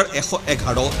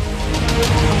 2,17,111।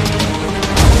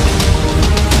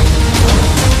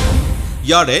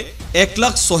 ইয়াৰে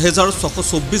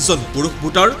 1,06,624 জন পুৰুষ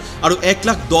ভোটাৰ আৰু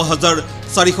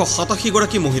 1,10,487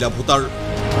 গৰাকী মহিলা ভোটাৰ।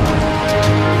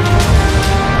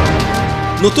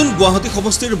 নতুন গুৱাহাটী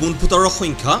সমষ্টিৰ মুঠ ভোটাৰৰ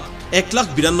সংখ্যা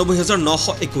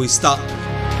 1,92,921টা।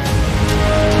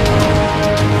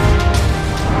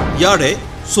 ইয়াৰে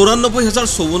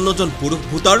 94,054 জন পুৰুষ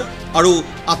ভোটাৰ আৰু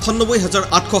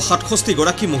 98,867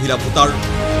 গৰাকী মহিলা ভোটাৰ।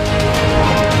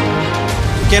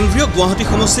 কেন্দ্ৰীয় গুৱাহাটী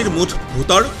সমষ্টিৰ মুঠ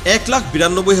ভোটাৰ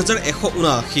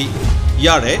 1,92,179।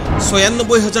 ইয়াৰে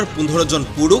 96,015 জন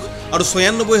পুৰুষ আৰু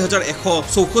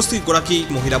 96,164 গৰাকী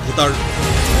মহিলা ভোটাৰ।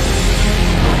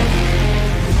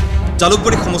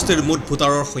 জালুকবাৰী সমষ্টিৰ মুঠ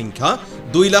ভোটাৰৰ সংখ্যা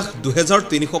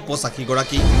 2,02,385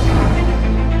 গৰাকী।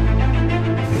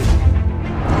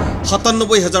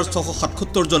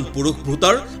 97,677 জন পুৰুষ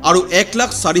ভোটাৰ আৰু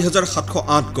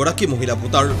 1,04,708 গৰাকী মহিলা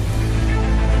ভোটাৰ।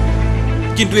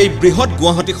 কিন্তু এই বৃহৎ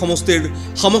গুৱাহাটী সমষ্টিৰ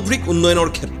সামগ্ৰিক উন্নয়নৰ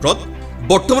ক্ষেত্ৰত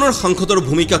বৰ্তমানৰ সাংসদৰ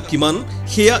ভূমিকা কিমান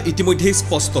সেয়া ইতিমধ্যেই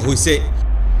স্পষ্ট হৈছে।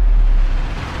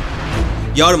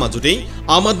 ইয়াৰ মাজতেই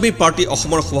আম আদমি পাৰ্টি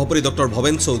অসমৰ সভাপতি ডক্টৰ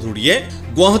ভৱেন চৌধুৰীয়ে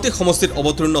গুৱাহাটী সমষ্টিত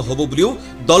অৱতীৰ্ণ হ'ব বুলিও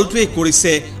দলটোৱে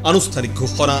কৰিছে আনুষ্ঠানিক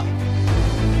ঘোষণা।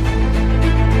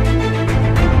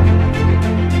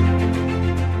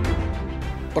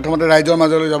 প্ৰথমতে ৰাইজৰ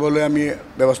মাজলৈ যাবলৈ আমি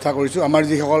ব্যৱস্থা কৰিছোঁ। আমাৰ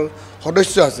যিসকল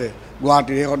সদস্য আছে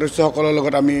গুৱাহাটীৰ সেই সদস্যসকলৰ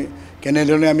লগত আমি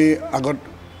কেনেধৰণে আমি আগত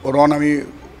আমি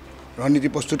ৰণনীতি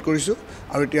প্ৰস্তুত কৰিছোঁ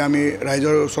আৰু এতিয়া আমি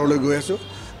ৰাইজৰ ওচৰলৈ গৈ আছোঁ।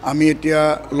 আমি এতিয়া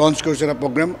লঞ্চ কৰিছোঁ এটা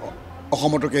প্ৰগ্ৰেম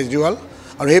অসমতো কেজৰিৱাল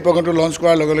আৰু সেই প্ৰগ্ৰামটো লঞ্চ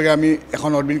কৰাৰ লগে লগে আমি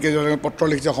এখন অৰবিন্দ কেজৰিৱালে পত্ৰ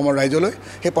লিখিছে অসমৰ ৰাইজলৈ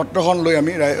সেই পত্ৰখন লৈ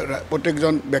আমি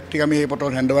প্ৰত্যেকজন ব্যক্তিক আমি সেই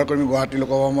পত্ৰত হেণ্ডঅভাৰ কৰিম গুৱাহাটী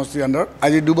লোকসভা সমষ্টিৰ আণ্ডাৰত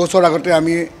আজি 2 বছৰ আগতে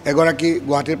আমি এগৰাকী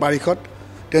গুৱাহাটীৰ পাৰিষদ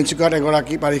তিনিচুকীয়াত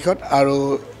এগৰাকী পাৰিষদ আৰু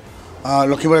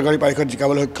লখিমপুৰ এগৰাকী পাৰিষদ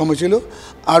জিকাবলৈ সক্ষম হৈছিলোঁ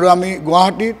আৰু আমি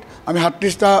গুৱাহাটীত আমি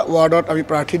 37টা ৱাৰ্ডত আমি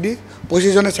প্ৰাৰ্থী দি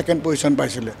 25জনে ছেকেণ্ড পজিশ্যন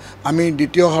পাইছিলোঁ আমি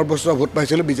দ্বিতীয় সৰ্বোচ্চ ভোট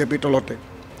পাইছিলোঁ বিজেপিৰ তলতে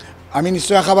আমি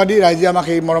নিশ্চয় আশাবাদী ৰাইজে আমাক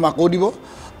সেই মৰম আকৌ দিব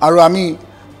আৰু আমি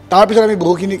তাৰপিছত আমি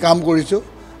বহুখিনি কাম কৰিছোঁ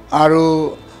আৰু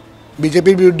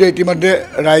বিজেপিৰ বিৰুদ্ধে ইতিমধ্যে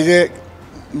ৰাইজে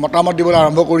মতামত দিবলৈ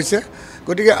আৰম্ভ কৰিছে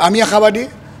গতিকে আমি আশাবাদী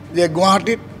যে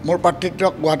গুৱাহাটীত মোৰ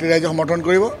প্ৰাৰ্থিত্বক গুৱাহাটীৰ ৰাইজে সমৰ্থন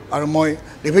কৰিব আৰু মই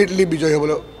ডেফিনেটলি বিজয়ী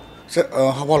হ'বলৈ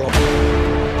সফল হ'ব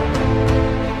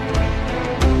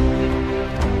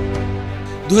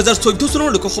 2014 চনৰ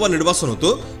লোকসভা নিৰ্বাচনতো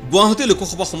গুৱাহাটী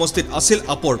লোকসভা সমষ্টিত আছিল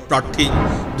আপৰ প্ৰাৰ্থী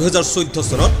 2014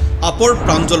 চনত আপৰ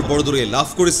প্ৰাঞ্জল বৰদলৈয়ে লাভ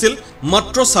কৰিছিল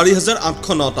মাত্ৰ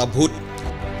 4809টা ভোট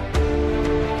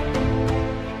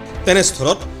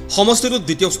তেনেস্থলত সমষ্টিটোত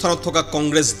দ্বিতীয় স্থানত থকা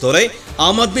কংগ্ৰেছ দলে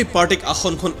আম আদমি পাৰ্টিক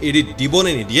আসনখন এৰি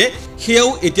দিবনে নিদিয়ে সেয়াও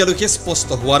এতিয়ালৈকে স্পষ্ট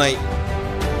হোৱা নাই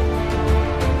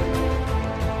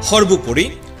সৰ্বোপৰি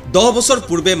 10 বছৰ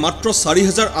পূৰ্বে মাত্ৰ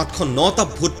 4809টা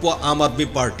ভোট পোৱা আম আদমি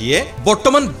পাৰ্টিয়ে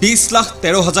বৰ্তমান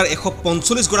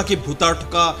 20,13,145 গৰাকী ভোটাৰ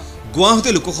থকা গুৱাহাটী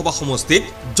লোকসভা সমষ্টিত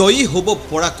জয়ী হ'ব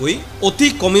পৰাকৈ অতি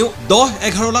কমেও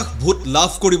 10-11 লাখ ভোট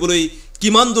লাভ কৰিবলৈ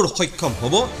কিমান দূৰ সক্ষম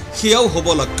হ'ব সেয়াও হ'ব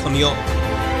লক্ষণীয়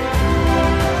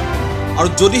আৰু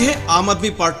যদিহে আম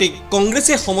আদমি পাৰ্টিক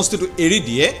কংগ্ৰেছে সমষ্টিটো এৰি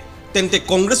দিয়ে তেন্তে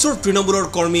কংগ্ৰেছৰ তৃণমূলৰ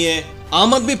কৰ্মীয়ে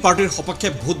আম আদমি পাৰ্টিৰ সপক্ষে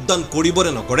ভোটদান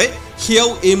কৰিবনে নকৰে সেয়াও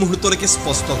এই মুহূৰ্তলৈকে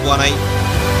স্পষ্ট হোৱা নাই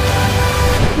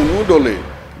কোনো দলে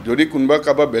যদি কোনোবা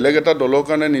কাবা বেলেগ এটা দলৰ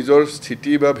কাৰণে নিজৰ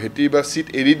স্থিতি বা ভেটি বা সিট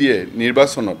এৰি দিয়ে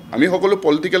নিৰ্বাচনত আমি সকলো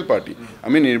পলিটিক্যাল পাৰ্টি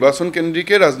আমি নিৰ্বাচন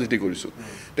কেন্দ্ৰিকে ৰাজনীতি কৰিছোঁ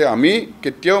তে আমি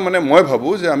কেতিয়াও মানে মই ভাবো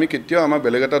যে আমি কেতিয়াও আমাৰ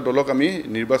বেলেগ এটা দলক আমি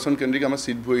নিৰ্বাচন কেন্দ্ৰিক আমাৰ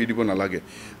সিটবোৰ এৰি দিব নালাগে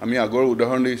আমি আগৰ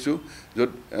উদাহৰণ দিছোঁ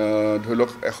য'ত ধৰি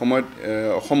লওক এসময়ত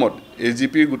অসমত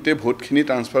এজিপিৰ গোটেই ভোটখিনি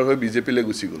ট্ৰান্সফাৰ হৈ বিজেপিলৈ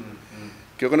গুচি গ'ল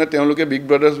কিয়কনে তেওঁলোকে বিগ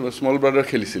ব্ৰাদাৰ স্মল ব্ৰাদাৰ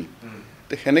খেলিছিল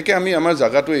তে হেনেকে আমি আমাৰ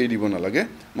জায়গাটো এৰি দিব নালাগে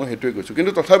মই হেতুৱে কৈছোঁ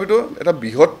কিন্তু তথাপিতো এটা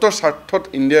বৃহত্তৰ স্বাৰ্থত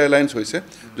ইণ্ডিয়া এলায়েন্স হৈছে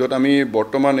য'ত আমি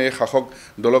বৰ্তমান এই শাসক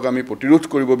দলক আমি প্ৰতিৰোধ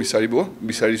কৰিব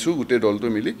বিচাৰিছোঁ গোটেই দলটো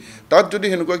মিলি তাত যদি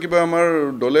হেনেকুৱা কিবা আমাৰ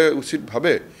দলে উচিত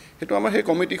ভাবে হেতু আমাৰ সেই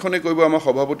কমিটিখনে কৰিব আমাৰ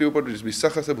সভাপতিৰ ওপৰত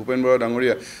বিশ্বাস আছে ভূপেন বৰা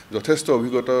ডাঙৰীয়া যথেষ্ট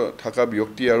অভিজ্ঞতা থকা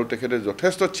ব্যক্তি আৰু তেখেতে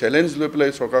যথেষ্ট চ্যালেঞ্জ লৈ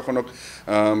পেলাই চৰকাৰখনক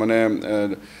মানে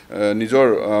নিজৰ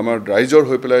আমাৰ ৰাইজৰ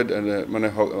হৈ পেলাই মানে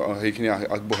সেইখিনি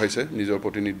আগবঢ়াইছে নিজৰ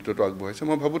প্ৰতিনিধিত্বটো আগবঢ়াইছে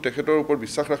মই ভাবো তেখেতৰ ওপৰত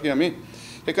বিশ্বাস ৰাখি আমি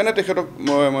সেইকাৰণে তেখেতক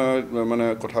মই মানে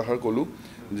কথাষাৰ ক'লো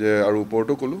যে আৰু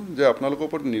ওপৰতো ক'লো যে আপোনালোকৰ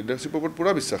ওপৰত লিডাৰশ্বিপৰ ওপৰত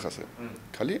পুৰা বিশ্বাস আছে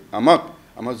খালি আমাক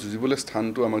যুঁজিবলৈ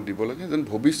স্থানটো আমাক দিব লাগে যেন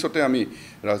ভৱিষ্যতে আমি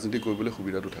ৰাজনীতি কৰিবলৈ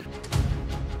সুবিধাটো থাকে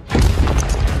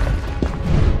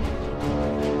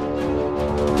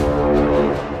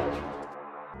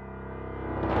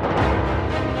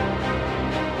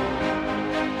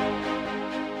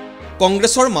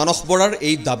কংগ্ৰেছৰ মানস বৰাৰ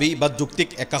এই দাবী বা যুক্তিক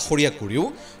একাষৰীয়া কৰিও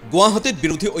গুৱাহাটীত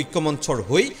বিৰোধী ঐক্যমঞ্চৰ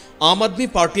হৈ আম আদমি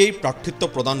পাৰ্টিয়ে প্ৰাৰ্থিত্ব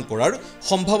প্ৰদান কৰাৰ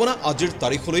সম্ভাৱনা আজিৰ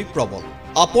তাৰিখলৈ প্ৰবল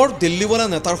আপৰ দিল্লীৱালা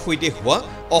নেতাৰ সৈতে হোৱা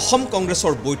অসম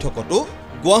কংগ্ৰেছৰ বৈঠকতো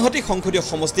গুৱাহাটী সংসদীয়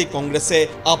সমষ্টি কংগ্ৰেছে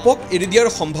আপক এৰি দিয়াৰ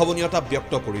সম্ভাৱনীয়তা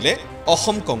ব্যক্ত কৰিলে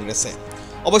অসম কংগ্ৰেছে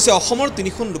অৱশ্যে অসমৰ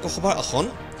 3খন লোকসভাৰ আসন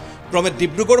ক্ৰমে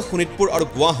ডিব্ৰুগড় শোণিতপুৰ আৰু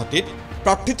গুৱাহাটীত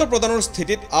প্ৰাৰ্থিত্ব প্ৰদানৰ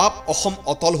স্থিতিত আপ অসম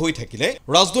অটল হৈ থাকিলে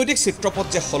ৰাজনৈতিক চিত্ৰপট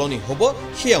যে সলনি হ'ব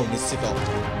সেয়াও নিশ্চিত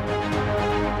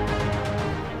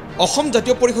অসম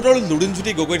জাতীয় পৰিষদৰ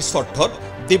লুৰিণজ্যোতি গগৈৰ স্বাৰ্থত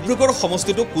ডিব্ৰুগড়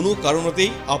সমষ্টিটো কোনো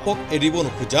কাৰণতেই আপক এৰিব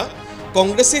নোখোজা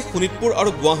কংগ্ৰেছে শোণিতপুৰ আৰু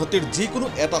গুৱাহাটীৰ যিকোনো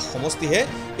এটা সমষ্টিহে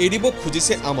এৰিব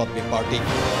খুজিছে আম আদমি পাৰ্টি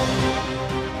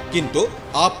কিন্তু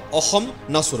আপ অসম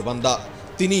নাচুৰবান্দা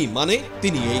তিনি মানে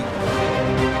তিনিয়েই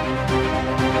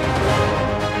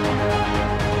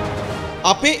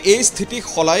আপে এই স্থিতি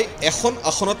সলাই এখন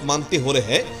আসনত মান্তি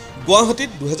হলেহে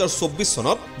গুৱাহাটীত 2024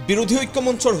 চনত বিৰোধী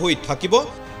ঐক্যমঞ্চৰ হৈ থাকিব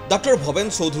ডক্টৰ ভৱেন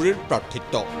চৌধুৰীৰ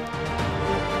প্ৰাৰ্থিত্ব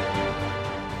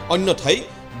অন্যথাই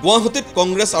গুৱাহাটীত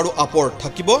কংগ্ৰেছ আৰু আপৰ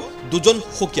থাকিব দুজন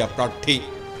সুকীয়া প্ৰাৰ্থী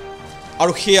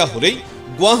আৰু সেয়া হলেই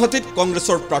গুৱাহাটীত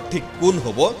কংগ্ৰেছৰ প্ৰাৰ্থী কোন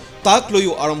হ'ব তাক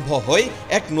লৈও আৰম্ভ হয়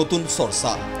এক নতুন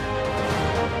চৰ্চা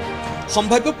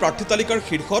সম্ভাৱ্য প্ৰাৰ্থী তালিকাৰ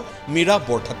শীৰ্ষত মীৰা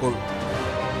বৰঠাকুৰ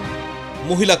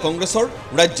মহিলা কংগ্ৰেছৰ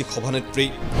ৰাজ্যিক সভানেত্ৰী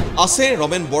আছে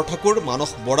ৰমেন বৰঠাকুৰ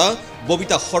মানস বৰা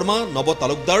ববিতা শৰ্মা নৱ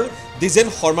তালুকদাৰ ডিজেন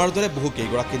শৰ্মাৰ দৰে বহু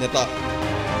কেইগৰাকী নেতা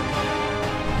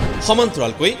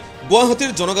সমান্তৰালকৈ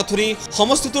গুৱাহাটীৰ জনগাঁথনি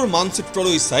সমষ্টিটোৰ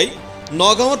মানচিত্ৰলৈ চাই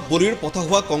নগাঁৱত বলিৰ পঠা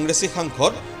হোৱা কংগ্ৰেছী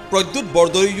সাংসদ প্ৰদ্যুৎ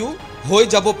বৰদলৈও হৈ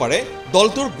যাব পাৰে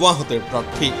দলটোৰ গুৱাহাটীৰ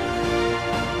প্ৰাৰ্থী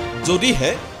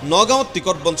যদিহে নগাঁৱত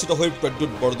টিকট বঞ্চিত হৈ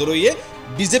প্ৰদ্যুৎ বৰদলৈয়ে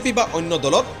বিজেপি বা অন্য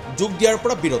দলত যোগ দিয়াৰ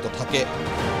পৰা বিৰত থাকে।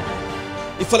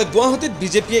 ইফালে গুৱাহাটীত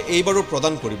বিজেপিয়ে এইবাৰো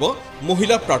প্ৰদান কৰিব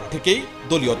মহিলা প্ৰাৰ্থীকেই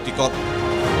দলীয় টিকট।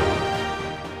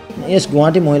 এছ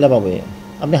গুৱাহাটী মহিলা পাবই,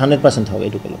 আপুনি 100% থাকক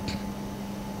এইটো কলত,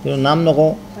 কিন্তু নাম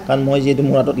নকওঁ কাৰণ মই যিহেতু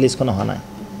মোৰ হাতত লিষ্টখন অহা নাই।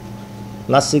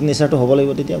 লাষ্ট ছিগনেচাৰটো হ'ব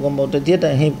লাগিব, তেতিয়া গম পাব, তেতিয়া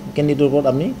সেই কেণ্ডিডেটৰ ওপৰত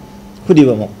আপুনি সুধিব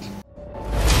মোক।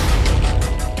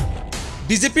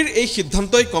 বিজেপিৰ এই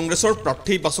সিদ্ধান্তই কংগ্ৰেছৰ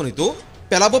প্ৰাৰ্থী বাছনিটো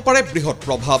পেলাব পাৰে বৃহৎ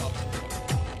প্ৰভাৱ।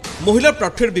 মহিলা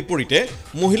প্ৰাৰ্থীৰ বিপৰীতে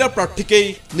মহিলা প্ৰাৰ্থীকেই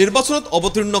নিৰ্বাচনত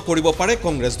অৱতীৰ্ণ কৰিব পাৰে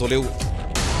কংগ্ৰেছ দলেও।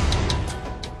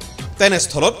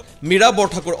 তেনেস্থলত মীৰা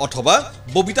বৰঠাকুৰ অথবা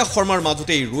ববিতা শৰ্মাৰ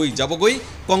মাজতেই ৰৈ যাবগৈ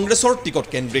কংগ্ৰেছৰ টিকট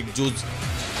কেন্দ্ৰিক যুঁজ।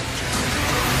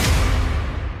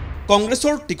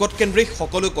 কংগ্ৰেছৰ টিকট কেন্দ্ৰিক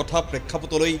সকলো কথা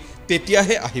প্ৰেক্ষাপটলৈ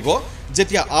তেতিয়াহে আহিব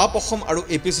যেতিয়া আপ অসম আৰু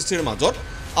APCCৰ মাজত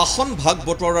আসন ভাগ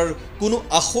বটোৱাৰাৰ কোনো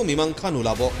আশু মীমাংসা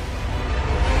নোলাব।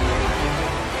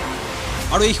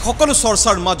 আৰু এই সকলো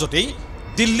চৰ্চাৰ মাজতেই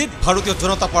দিল্লীত ভাৰতীয়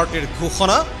জনতা পাৰ্টিৰ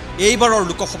ঘোষণা, এইবাৰৰ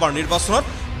লোকসভাৰ নিৰ্বাচনত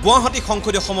গুৱাহাটী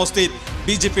সংসদীয় সমষ্টিত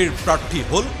বিজেপিৰ প্ৰাৰ্থী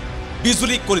হ'ল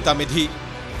বিজুলী কলিতা মেধি।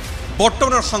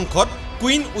 বৰ্তমানৰ সাংসদ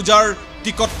কুইন উজাৰ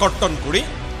টিকট কৰ্তন কৰি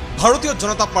ভাৰতীয়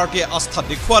জনতা পাৰ্টিয়ে আস্থা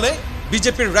দেখুৱালে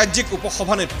বিজেপিৰ ৰাজ্যিক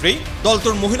উপসভানেত্ৰী,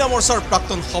 দলটোৰ মহিলা মৰ্চাৰ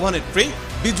প্ৰাক্তন সভানেত্ৰী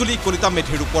বিজুলী কলিতা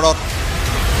মেধিৰ ওপৰত।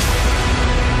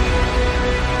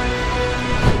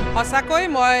 সঁচাকৈ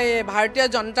মই ভাৰতীয়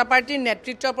জনতা পাৰ্টিৰ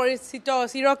নেতৃত্ব পৰিচিত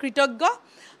চিৰকৃতজ্ঞ।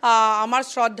 আমাৰ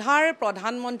শ্ৰদ্ধাৰ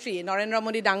প্ৰধানমন্ত্ৰী নৰেন্দ্ৰ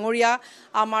মোদী ডাঙৰীয়া,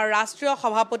 আমাৰ ৰাষ্ট্ৰীয়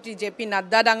সভাপতি JP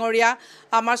নাড্ডা ডাঙৰীয়া,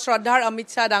 আমাৰ শ্ৰদ্ধাৰ অমিত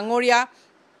শ্বাহ ডাঙৰীয়া,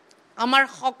 আমাৰ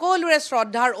সকলোৰে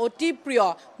শ্ৰদ্ধাৰ অতি প্ৰিয়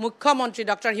মুখ্যমন্ত্ৰী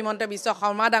ডক্টৰ হিমন্ত বিশ্ব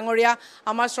শৰ্মা ডাঙৰীয়া,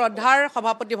 আমাৰ শ্ৰদ্ধাৰ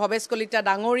সভাপতি ভৱেশ কলিতা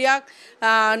ডাঙৰীয়াক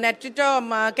নেতৃত্ব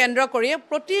কেন্দ্ৰ কৰি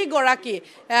প্ৰতিগৰাকী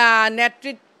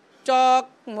নেতৃত্বক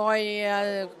মই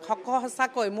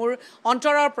সঁচাকৈ মোৰ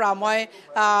অন্তৰৰ পৰা মই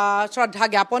শ্ৰদ্ধা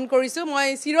জ্ঞাপন কৰিছোঁ। মই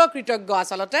চিৰকৃতজ্ঞ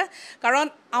আচলতে, কাৰণ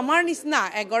আমাৰ নিচিনা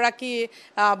এগৰাকী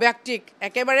ব্যক্তিক,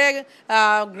 একেবাৰে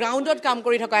গ্ৰাউণ্ডত কাম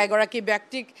কৰি থকা এগৰাকী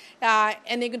ব্যক্তিক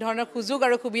এনে ধৰণৰ সুযোগ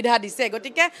আৰু সুবিধা দিছে।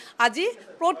 গতিকে আজি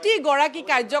প্ৰতিগৰাকী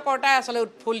কাৰ্যকৰ্তাই আচলতে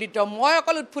উৎফুল্লিত। মই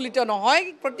অকল উৎফুল্লিত নহয়,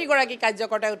 প্ৰতিগৰাকী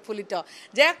কাৰ্যকৰ্তাই উৎফুল্লিত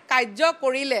যে কাৰ্য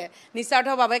কৰিলে,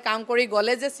 নিস্বাৰ্থভাৱে কাম কৰি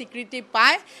গ'লে যে স্বীকৃতি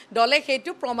পায়, দলে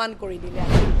সেইটো প্ৰমাণ কৰি দিলে।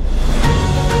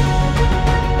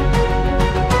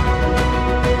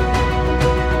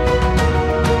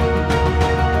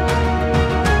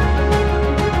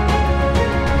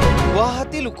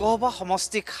 গুৱাহাটী লোকসভা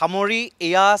সমষ্টিক সামৰি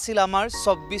এয়া আছিল আমাৰ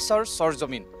 ২৪ৰ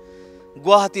চৰজমিন।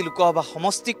 গুৱাহাটী লোকসভা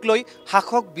সমষ্টিক লৈ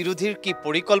শাসক বিৰোধীৰ কি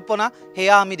পৰিকল্পনা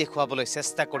সেয়া আমি দেখুৱাবলৈ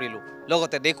চেষ্টা কৰিলোঁ।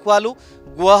 লগতে দেখুৱালোঁ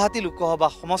গুৱাহাটী লোকসভা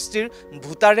সমষ্টিৰ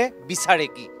ভোটাৰে বিচাৰে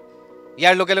কি।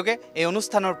 ইয়াৰ লগে লগে এই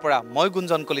অনুষ্ঠানৰ পৰা মই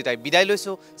গুঞ্জন কলিতাই বিদায়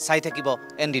লৈছোঁ। চাই থাকিব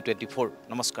ND24।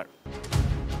 নমস্কাৰ।